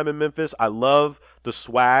lot of time in Memphis, I love the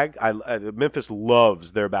swag. Memphis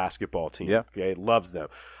loves their basketball team. Yeah. Okay, loves them.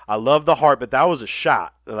 I love the heart, but that was a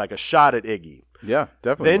shot at Iggy. Yeah,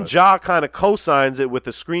 definitely. Then Ja kind of co-signs it with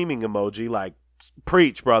the screaming emoji, like,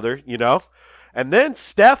 preach, brother, And then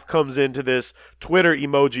Steph comes into this Twitter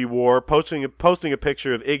emoji war, posting a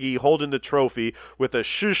picture of Iggy holding the trophy with a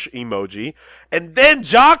shush emoji. And then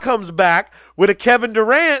Ja comes back with a Kevin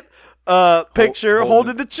Durant picture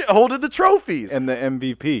holding the trophies. And the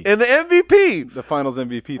MVP. The Finals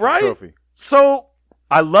MVP right? trophy. So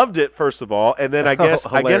I loved it, first of all. And then I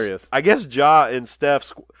guess Ja and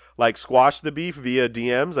Steph squashed the beef via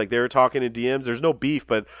DMs. Like, they were talking in DMs. There's no beef,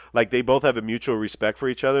 but they both have a mutual respect for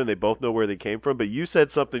each other and they both know where they came from. But you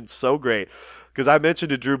said something so great because I mentioned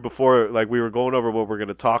to Drew before, we were going over what we're going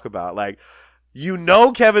to talk about. You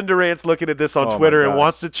know Kevin Durant's looking at this on Twitter and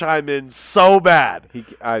wants to chime in so bad.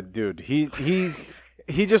 He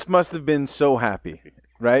just must have been so happy,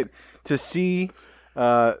 right? To see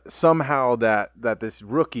somehow that this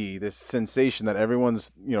rookie, this sensation that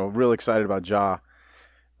everyone's real excited about, Ja,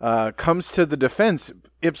 comes to the defense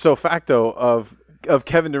ipso facto of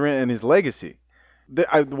Kevin Durant and his legacy.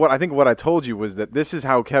 What I told you was that this is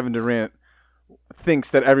how Kevin Durant thinks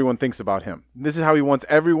that everyone thinks about him. This is how he wants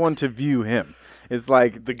everyone to view him. It's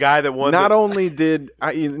like the guy that won. Not only did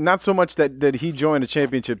not so much that he joined a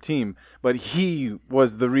championship team, but he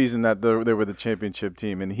was the reason that they were the championship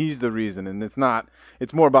team, and he's the reason. And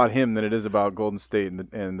it's more about him than it is about Golden State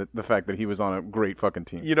and the fact that he was on a great fucking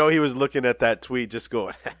team. He was looking at that tweet, just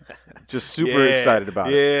going, just super excited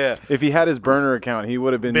about it. Yeah. If he had his burner account, he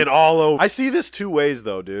would have been all over. I see this two ways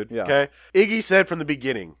though, dude. Yeah. Okay. Iggy said from the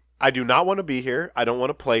beginning, I do not want to be here. I don't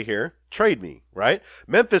want to play here. Trade me, right?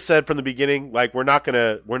 Memphis said from the beginning, like we're not going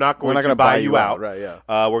to buy you out. Right?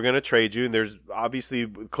 Yeah. We're going to trade you. And there's obviously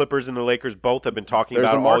Clippers and the Lakers both have been talking there's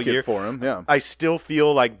about a it all market year for him. Yeah. I still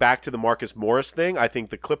feel like back to the Marcus Morris thing. I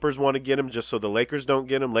think the Clippers want to get him just so the Lakers don't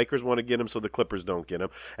get him. Lakers want to get him so the Clippers don't get him.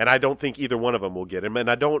 And I don't think either one of them will get him. And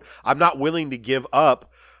I'm not willing to give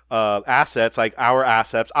up assets like our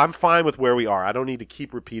assets. I'm fine with where we are. I don't need to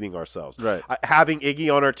keep repeating ourselves. Right. Having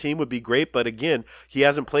Iggy on our team would be great, but again, he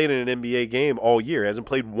hasn't played in an NBA game all year. He hasn't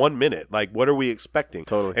played 1 minute. Like, what are we expecting?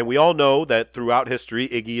 Totally. And we all know that throughout history,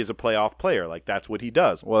 Iggy is a playoff player. Like, that's what he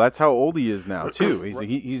does. Well, that's how old he is now too.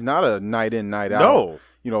 He's not a night in, night out. No.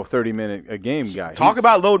 30-minute a game guy. Talk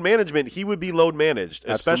about load management. He would be load managed,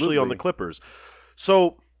 especially on the Clippers.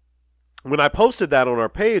 So when I posted that on our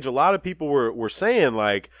page, a lot of people were saying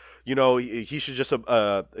like, he should just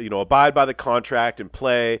abide by the contract and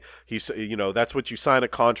play. That's what you sign a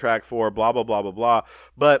contract for, blah blah blah blah blah.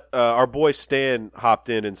 But our boy Stan hopped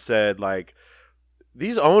in and said like,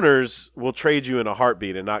 these owners will trade you in a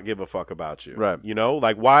heartbeat and not give a fuck about you. Right.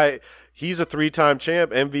 Like why he's a 3-time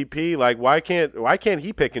champ, MVP, like why can't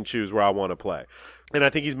he pick and choose where I want to play? And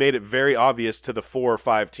I think he's made it very obvious to the 4 or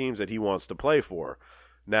 5 teams that he wants to play for.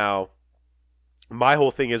 Now, my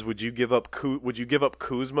whole thing is, would you give up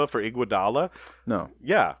Kuzma for Iguodala? No.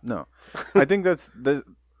 Yeah. No. I think that's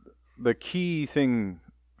the key thing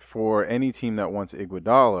for any team that wants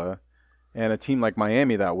Iguodala, and a team like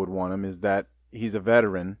Miami that would want him, is that he's a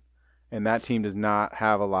veteran, and that team does not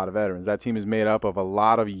have a lot of veterans. That team is made up of a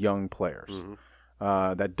lot of young players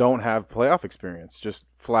that don't have playoff experience, just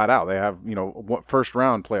flat out. They have,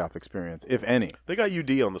 first-round playoff experience, if any. They got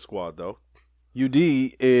UD on the squad, though. UD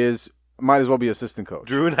might as well be assistant coach.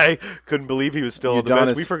 Drew and I couldn't believe he was still on the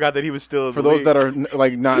bench. We forgot that he was still in the league. For those that are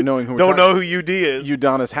like not knowing who don't know who UD is.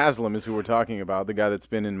 Udonis Haslem is who we're talking about, the guy that's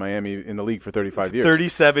been in Miami in the league for 35 years.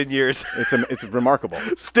 37 years. It's remarkable.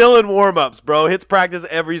 Still in warm-ups, bro. Hits practice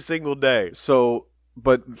every single day. So,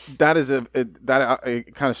 but that is it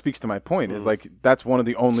kind of speaks to my point. Is like that's one of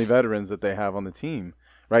the only veterans that they have on the team.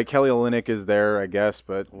 Right, Kelly Olynyk is there, I guess,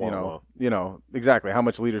 but exactly how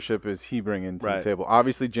much leadership is he bringing to the table?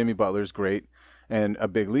 Obviously, Jimmy Butler's great and a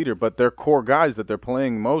big leader, but their core guys that they're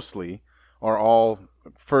playing mostly are all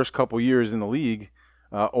first couple years in the league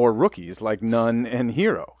or rookies like Nunn and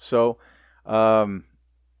Hero. So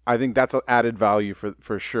I think that's an added value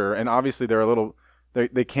for sure. And obviously,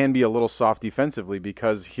 they can be a little soft defensively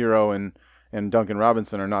because Hero and Duncan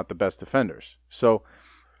Robinson are not the best defenders. So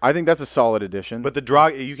I think that's a solid addition. But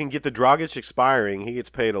you can get the Dragic expiring. He gets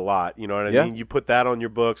paid a lot. You know what I mean? You put that on your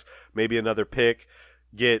books, maybe another pick.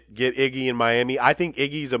 Get Iggy in Miami. I think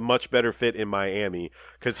Iggy's a much better fit in Miami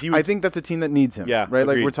because I think that's a team that needs him. Yeah, right.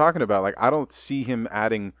 Agreed. Like we're talking about. Like I don't see him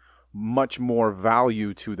adding much more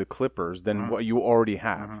value to the Clippers than what you already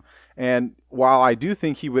have. And while I do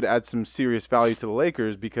think he would add some serious value to the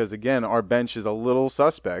Lakers, because again our bench is a little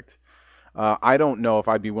suspect. I don't know if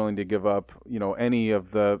I'd be willing to give up, any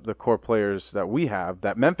of the core players that we have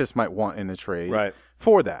that Memphis might want in a trade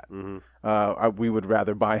for that. We would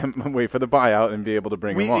rather buy him, wait for the buyout, and be able to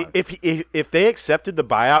bring him on. If they accepted the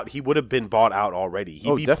buyout, he would have been bought out already.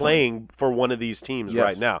 He'd be definitely playing for one of these teams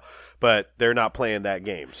right now, but they're not playing that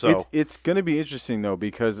game. So it's going to be interesting though,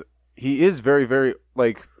 because he is very, very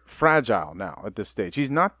fragile now at this stage. He's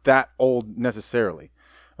not that old necessarily,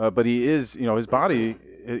 but he is. His body.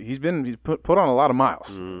 He's put on a lot of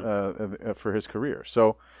miles for his career.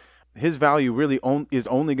 So his value really is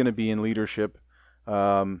only going to be in leadership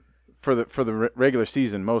for the regular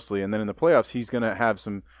season mostly, and then in the playoffs he's going to have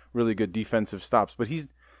some really good defensive stops. But he's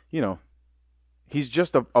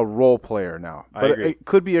just a role player now. But it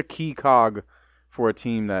could be a key cog for a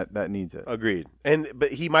team that needs it. Agreed.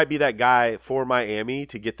 But he might be that guy for Miami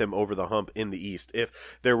to get them over the hump in the East if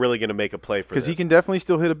they're really going to make a play for this. Because he can definitely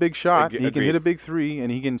still hit a big shot. He Agreed. can hit a big three,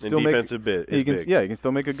 and he can still make defensive bit. He can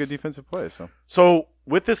still make a good defensive play. So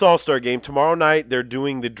with this All-Star game tomorrow night, they're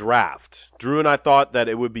doing the draft. Drew and I thought that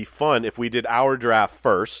it would be fun if we did our draft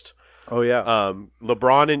first. Oh yeah. Team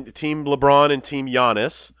LeBron and Team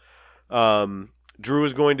Giannis. Drew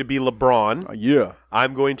is going to be LeBron. Yeah.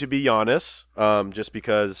 I'm going to be Giannis, just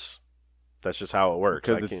because that's just how it works.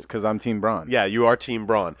 Because I'm Team Bron. Yeah, you are Team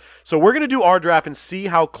Bron. So we're going to do our draft and see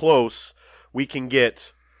how close we can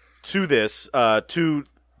get to this, to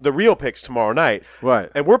the real picks tomorrow night.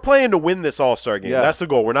 Right. And we're playing to win this All-Star game. Yeah. That's the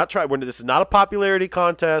goal. We're not trying. This is not a popularity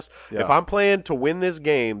contest. Yeah. If I'm playing to win this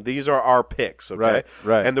game, these are our picks, okay?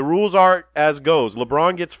 Right. And the rules are as goes.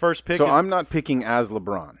 LeBron gets first pick. So I'm not picking as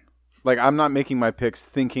LeBron. Like, I'm not making my picks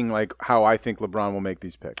thinking like how I think LeBron will make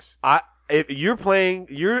these picks. If you're playing,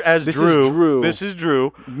 you're as This Drew. is Drew. This is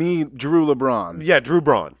Drew. Me, Drew LeBron. Yeah, Drew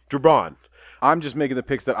Braun. I'm just making the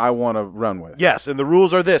picks that I want to run with. Yes, and the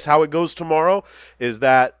rules are this. How it goes tomorrow is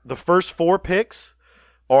that the first 4 picks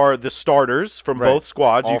are the starters from both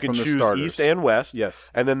squads. All you can from the choose starters. East and West. Yes.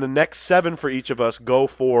 And then the next 7 for each of us go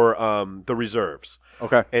for the reserves.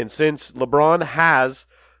 Okay. And since LeBron has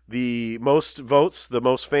the most votes, the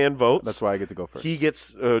most fan votes. That's why I get to go first. He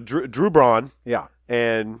gets Drew Braun. Yeah.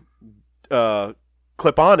 And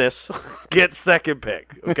Clip-Onis gets second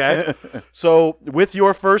pick. Okay? So with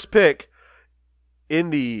your first pick in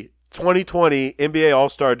the 2020 NBA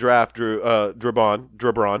All-Star Draft, Drew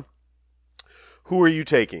Braun, who are you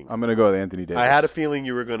taking? I'm going to go with Anthony Davis. I had a feeling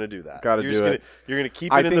you were going to do that. Got to do it. You're going to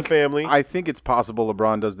keep it in the family. I think it's possible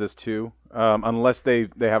LeBron does this too, unless they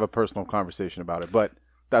have a personal conversation about it. But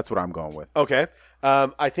that's what I'm going with. Okay.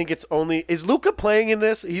 I think it's only – is Luka playing in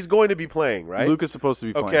this? He's going to be playing, right? Luka's supposed to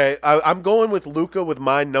be playing. Okay. I'm going with Luka with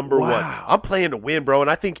my number one. I'm playing to win, bro, and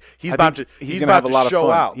I think he's about to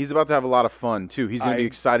show out. He's about to have a lot of fun, too. He's going to be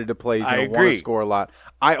excited to play. He's going to want to score a lot.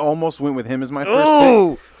 I almost went with him as my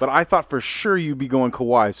first pick, but I thought for sure you'd be going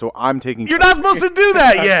Kawhi, so I'm taking You're not supposed to do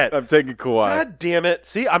that yet. I'm taking Kawhi. God damn it.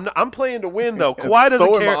 See, I'm playing to win, though. Kawhi doesn't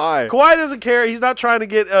So am care. I. Kawhi doesn't care. He's not trying to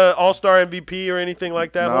get All-Star MVP or anything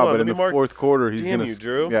like that. No, Hold on, but let in me the mark. fourth quarter, he's Damn going you,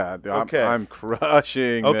 Drew. Yeah, Okay. I'm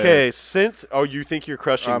crushing Okay, this. you think you're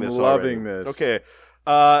crushing I'm this loving already. this. Okay.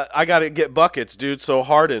 I got to get buckets, dude, so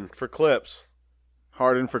Harden for Clips.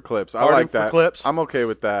 Harden for Clips. I Harden like for that. Clips. I'm okay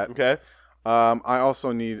with that. Okay.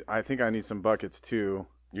 I think I need some buckets, too.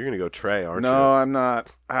 You're going to go Trey, aren't you? No, I'm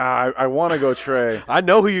not. I want to go Trey. I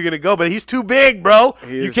know who you're going to go, but he's too big, bro.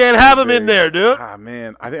 He You is can't too have him in big. there, dude.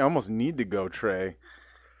 Man, I think I almost need to go Trey.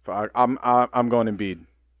 I'm going Embiid.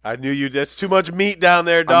 I knew you. That's too much meat down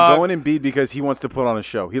there, dog. I'm going Embiid because he wants to put on a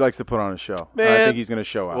show. He likes to put on a show. Man. And I think he's going to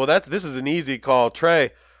show out. Well, this is an easy call. Trey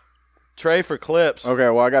for Clips. Okay,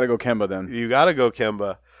 well, I got to go Kemba then. You got to go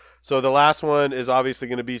Kemba. So the last one is obviously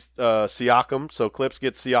going to be Siakam. So Clips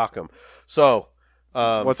gets Siakam. So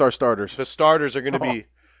what's our starters? the starters are going to be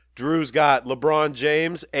Drew's got LeBron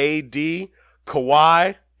James, AD,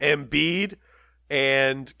 Kawhi, Embiid,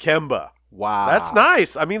 and Kemba. Wow. That's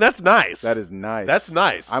nice. I mean, that's nice. That is nice. That's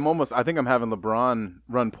nice. I think I'm having LeBron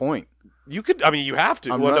run point. You could. I mean, you have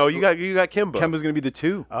to. I'm Well, not- no, you got Kemba. Kemba's going to be the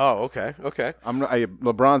 2. Oh, okay.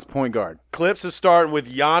 LeBron's point guard. Clips is starting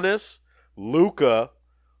with Giannis, Luka,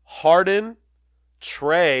 Harden,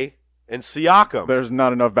 Trey, and Siakam. There's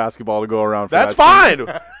not enough basketball to go around for That's that team.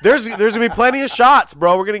 fine. There's gonna be plenty of shots,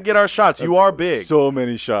 bro. We're gonna get our shots. You are big. So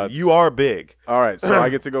many shots. You are big. All right, so I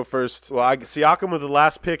get to go first. Well, Siakam was the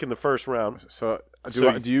last pick in the first round. So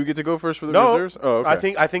do you get to go first for the No, reserves? Oh,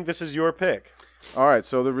 okay. I think this is your pick. All right,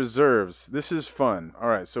 so the reserves. This is fun. All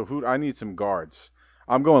right, so I need some guards.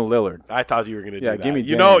 I'm going Lillard. I thought you were gonna do Yeah, that. give me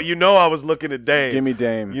You Dame. know, I was looking at Dame. Give me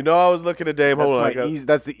Dame. You know, I was looking at Dame. Hold on.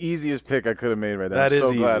 That's the easiest pick I could have made right there. That I'm is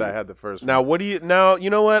so glad easy. I had the first Now, one. you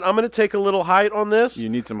know what? I'm gonna take a little height on this. You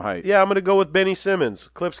need some height. Yeah, I'm gonna go with Benny Simmons.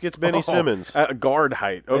 Clips gets Benny Simmons. At guard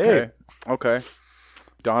height. Okay. Okay.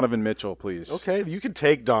 Donovan Mitchell, please. Okay, you can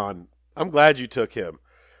take I'm glad you took him.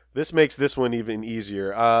 This makes this one even easier.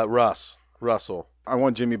 Russell. I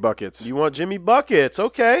want Jimmy Buckets. You want Jimmy Buckets.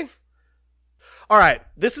 Okay. All right.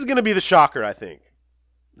 This is going to be the shocker, I think.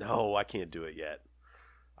 No, I can't do it yet.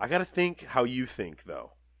 I got to think how you think,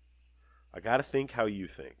 though.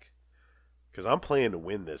 Because I'm playing to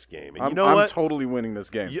win this game. And you know what? I'm totally winning this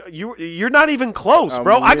game. You're not even close, I'm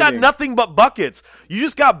bro. I got winning. nothing but buckets. You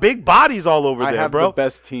just got big bodies all over I there, have bro. the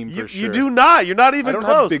best team for you sure. do not. You're not even I don't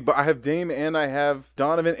close. I have Dame and I have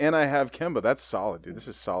Donovan and I have Kemba. That's solid, dude. This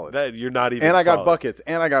is solid. You're not even and I got solid. buckets.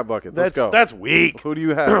 Let's go. That's weak. Who do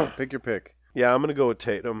you have? Pick your pick. Yeah, I'm going to go with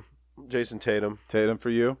Tatum. Jason Tatum. Tatum for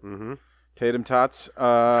you. Mm-hmm. Tatum tots.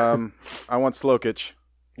 I want Slokic.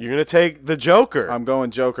 You're going to take the Joker. I'm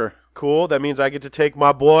going Joker. Cool. That means I get to take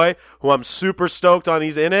my boy, who I'm super stoked on.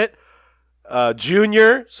 He's in it.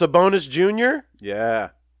 Junior, Sabonis Jr. Yeah.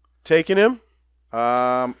 Taking him.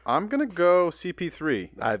 I'm going to go CP3.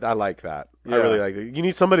 I like that. Yeah. I really like it. You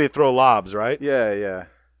need somebody to throw lobs, right? Yeah.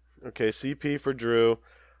 Okay, CP for Drew.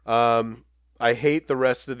 I hate the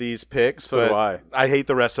rest of these picks. So but do I. I hate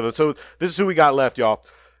the rest of them. So this is who we got left, y'all.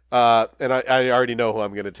 And I already know who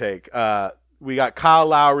I'm going to take. We got Kyle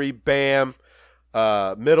Lowry, Bam,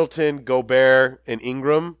 Middleton, Gobert, and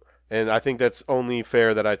Ingram. And I think that's only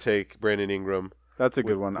fair that I take Brandon Ingram. That's a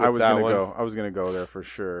good one. with I was that going to one. go. I was going to go there for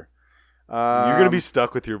sure. You're going to be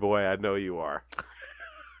stuck with your boy. I know you are.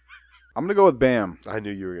 I'm going to go with Bam. I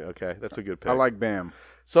knew you were. Okay, that's a good pick. I like Bam.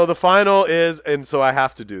 So the final is, and so I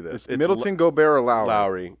have to do this. It's Middleton, Gobert, or Lowry.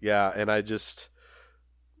 Lowry, yeah, and I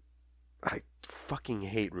fucking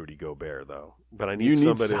hate Rudy Gobert though. But I need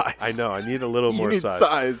somebody. Size. I know. I need a little more need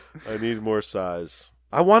size. I need more size.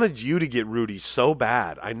 I wanted you to get Rudy so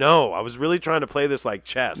bad. I know. I was really trying to play this like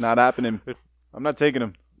chess. Not happening. I'm not taking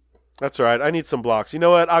him. That's all right. I need some blocks. You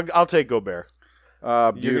know what? I'll take Gobert.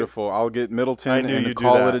 Beautiful. I'll get Middleton I knew and you'd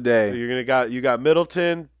call do that. it a day. You got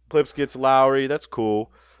Middleton. Plips gets Lowry. That's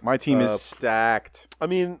cool. My team is stacked. I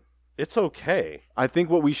mean, it's okay. I think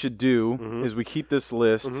what we should do is we keep this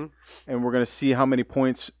list, and we're going to see how many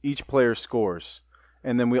points each player scores.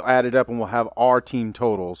 And then we'll add it up, and we'll have our team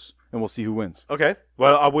totals, and we'll see who wins. Okay.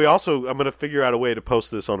 Well, I'm going to figure out a way to post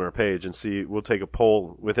this on our page and see. We'll take a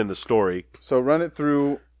poll within the story. So run it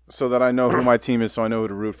through so that I know who my team is, so I know who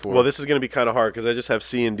to root for. Well, this is going to be kind of hard because I just have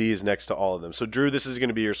C and D's next to all of them. So, Drew, this is going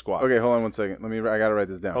to be your squad. Okay, hold on 1 second. I got to write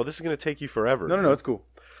this down. Oh, this is going to take you forever. No, it's cool.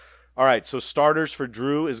 All right, so starters for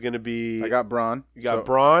Drew is going to be... I got Bron. You got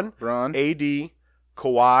Bron, Bron, AD,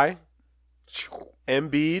 Kawhi,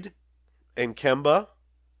 Embiid, and Kemba.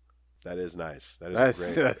 That is nice. That's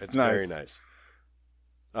great. That's nice. Very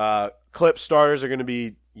nice. Clip starters are going to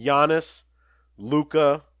be Giannis,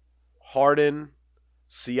 Luka, Harden,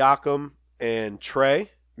 Siakam, and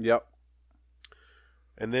Trey. Yep.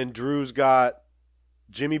 And then Drew's got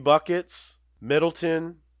Jimmy Buckets,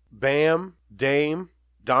 Middleton, Bam, Dame,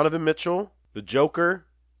 Donovan Mitchell, the Joker,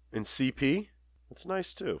 and CP. That's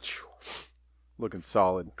nice, too. Looking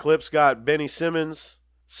solid. Clips got Benny Simmons,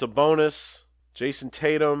 Sabonis, Jason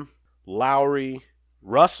Tatum, Lowry,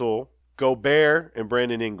 Russell, Gobert, and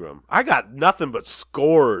Brandon Ingram. I got nothing but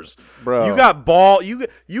scores. Bro. You got ball. You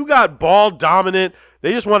got ball dominant.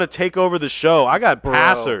 They just want to take over the show. I got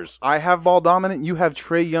passers. I have ball dominant. You have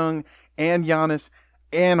Trae Young and Giannis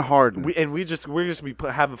and Harden. We're just be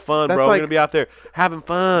having fun, That's bro. like We're gonna be out there having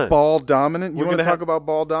fun. Ball dominant. You We're want to gonna talk about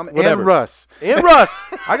ball dominant? Whatever. And Russ. And Russ.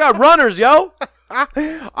 I got runners, yo.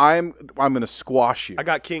 I'm gonna squash you. I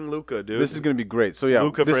got King Luka, dude. This is gonna be great. So yeah,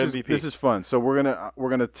 Luka for this MVP. This is fun. So we're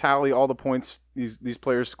gonna tally all the points these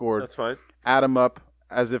players scored. That's fine. Add them up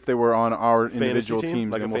as if they were on our Fantasy individual team?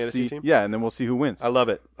 teams, Like and a we'll fantasy see. team? Yeah, and then we'll see who wins. I love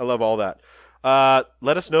it. I love all that.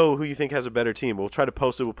 Let us know who you think has a better team. We'll try to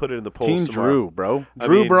post it. We'll put it in the polls Team tomorrow. Drew, bro. I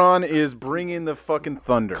Drew mean- Braun is bringing the fucking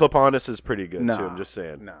thunder. Clip-Honest is pretty good, Nah, too. I'm just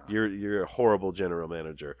saying. nah. You're a horrible general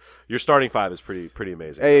manager. Your starting five is pretty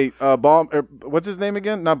amazing. Hey, what's his name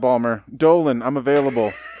again? Not Ballmer. Dolan. I'm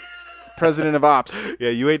available. President of Ops. Yeah,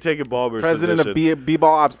 you ain't taking Ballmer's President position. of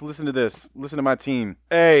B-Ball Ops. Listen to this. Listen to my team.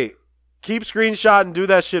 Hey, keep screenshot and do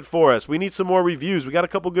that shit for us. We need some more reviews. We got a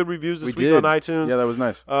couple good reviews this week did. on iTunes. Yeah, that was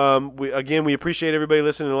nice. We appreciate everybody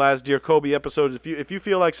listening to the last Dear Kobe episodes. If you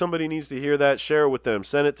feel like somebody needs to hear that, share it with them.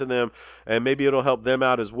 Send it to them, and maybe it'll help them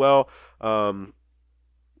out as well.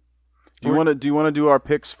 Do you want to do our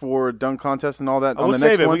picks for dunk contest and all that? We'll on the save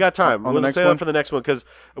next it. one? We got time. On We'll the next save one? it for the next one because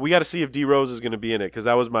we got to see if D Rose is going to be in it because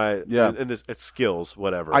that was my and this it's skills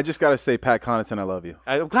whatever. I just got to say, Pat Connaughton, I love you.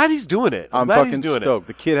 I'm glad he's doing it. I'm glad fucking he's doing stoked.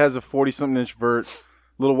 The kid has a 40-something inch vert,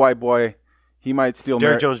 little white boy. He might steal.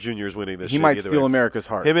 Derrick Jones Jr. is winning this. He shit might either steal way. America's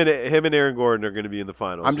heart. Him and Aaron Gordon are going to be in the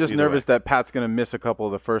finals. I'm just either nervous way. that Pat's going to miss a couple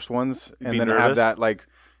of the first ones and Be then nervous? have that like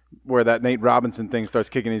where that Nate Robinson thing starts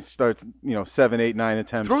kicking. He starts 7, 8, 9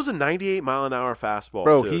 attempts. Throws a 98-mile-an-hour fastball.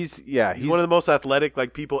 Bro, too. he's one of the most athletic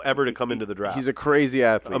people ever to come into the draft. He's a crazy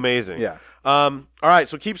athlete. Amazing. Yeah. All right,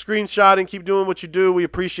 so keep screenshotting, keep doing what you do. We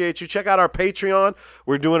appreciate you. Check out our Patreon.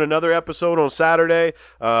 We're doing another episode on Saturday.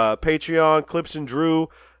 Patreon, Clips and Drew.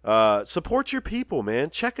 Support your people, man.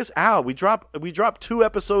 Check us out. We drop 2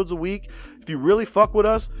 episodes a week. If you really fuck with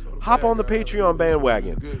us, hop on the Patreon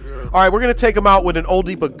bandwagon. All right, we're gonna take them out with an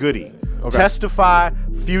oldie but goodie. Okay. Testify,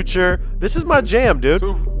 Future. This is my jam, dude.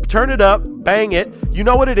 Turn it up, bang it. You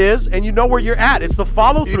know what it is, and you know where you're at. It's the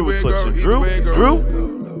follow through with Clips and Drew.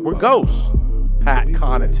 Drew. We're ghosts. Pat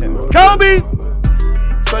Connaughton. Kobe!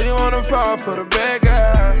 So you wanna fall for the bad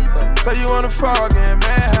guy. So you wanna fall getting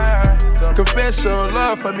mad high. Confess your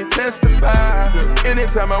love for me, testify.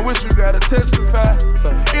 Anytime I wish you gotta testify.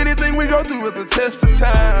 Anything we go through is a test of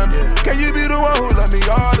times. Can you be the one who love me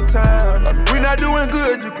all the time? We not doing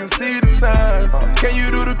good, you can see the signs. Can you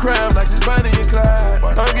do the crime like it's Bonnie and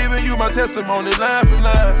Clyde? I'm giving you my testimony line for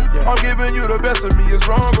line. I'm giving you the best of me, it's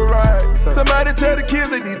wrong or right. Somebody tell the kids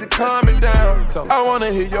they need to calm it down. I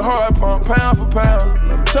wanna hear your heart pump pound for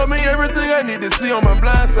pound. Show me everything I need to see on my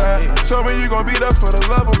blind side. Show me you gon' be there for the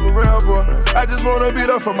love of a real boy. I just wanna be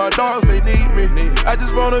there for my dogs, they need me. I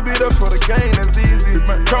just wanna be there for the game, that's easy.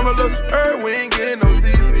 Come a little superb, we ain't getting no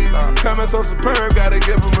ZZs. Coming so superb, gotta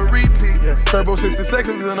give them a repeat. Turbo 60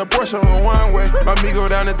 seconds and a Porsche on one way. My me go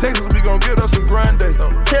down to Texas, we gon' get us some grande.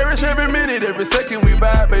 Cherish every minute, every second we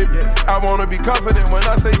vibe, baby. I wanna be confident when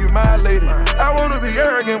I say you my lady. I wanna be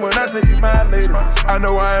arrogant when I say you my lady. I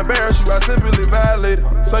know I embarrass you, I simply violated.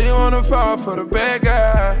 So you wanna fall for the bad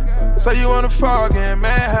guy. So you wanna fall getting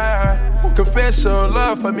mad high. Confess your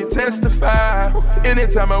love for me, testify.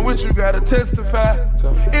 Anytime I'm with you, gotta testify.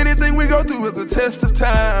 Anything we go through is a test of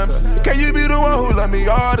times. Can you be the one who love me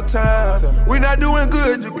all the time? We not doing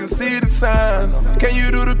good, you can see the signs. Can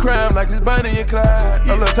you do the crime like it's Bonnie and Clyde?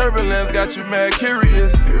 A little turbulence got you mad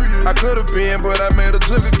curious. I could've been, but I made a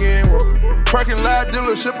joke again. Parking lot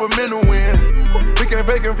dealership, I'm in the wind. We can't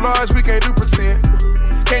fake and flaws, we can't do pretend.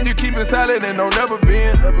 Can you keep it silent and don't never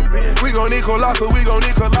bend? We gon' need colossal, we gon'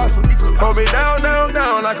 need colossal. Hold me down, down,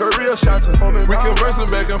 down like a real shotter. We conversing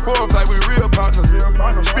back and forth like we real partners.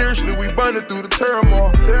 Spiritually, we bonded through the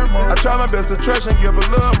turmoil. I try my best to trust and give a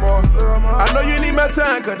little more. I know you need my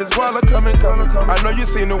time, cause this water coming. I know you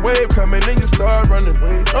seen the wave coming and you start running.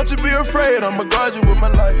 Don't you be afraid, I'ma guard you with my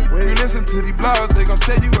life. You listen to these blogs, they gon'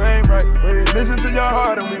 tell you ain't right. Listen to your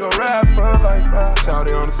heart and we gon' ride for life.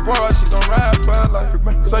 Shawty on the squad, she gon' ride for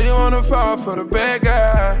life. So you wanna fall for the bad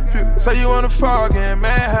guy. So you wanna fall getting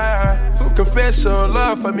mad high. So confess your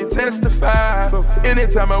love for me, testify.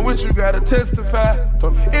 Anytime I'm with you, gotta testify.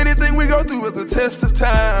 Anything we go through is a test of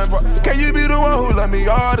times. Can you be the one who love me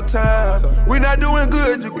all the time? We not doing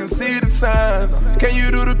good, you can see the signs. Can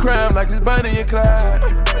you do the crime like it's Bonnie and Clyde?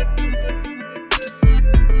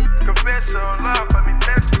 Confess your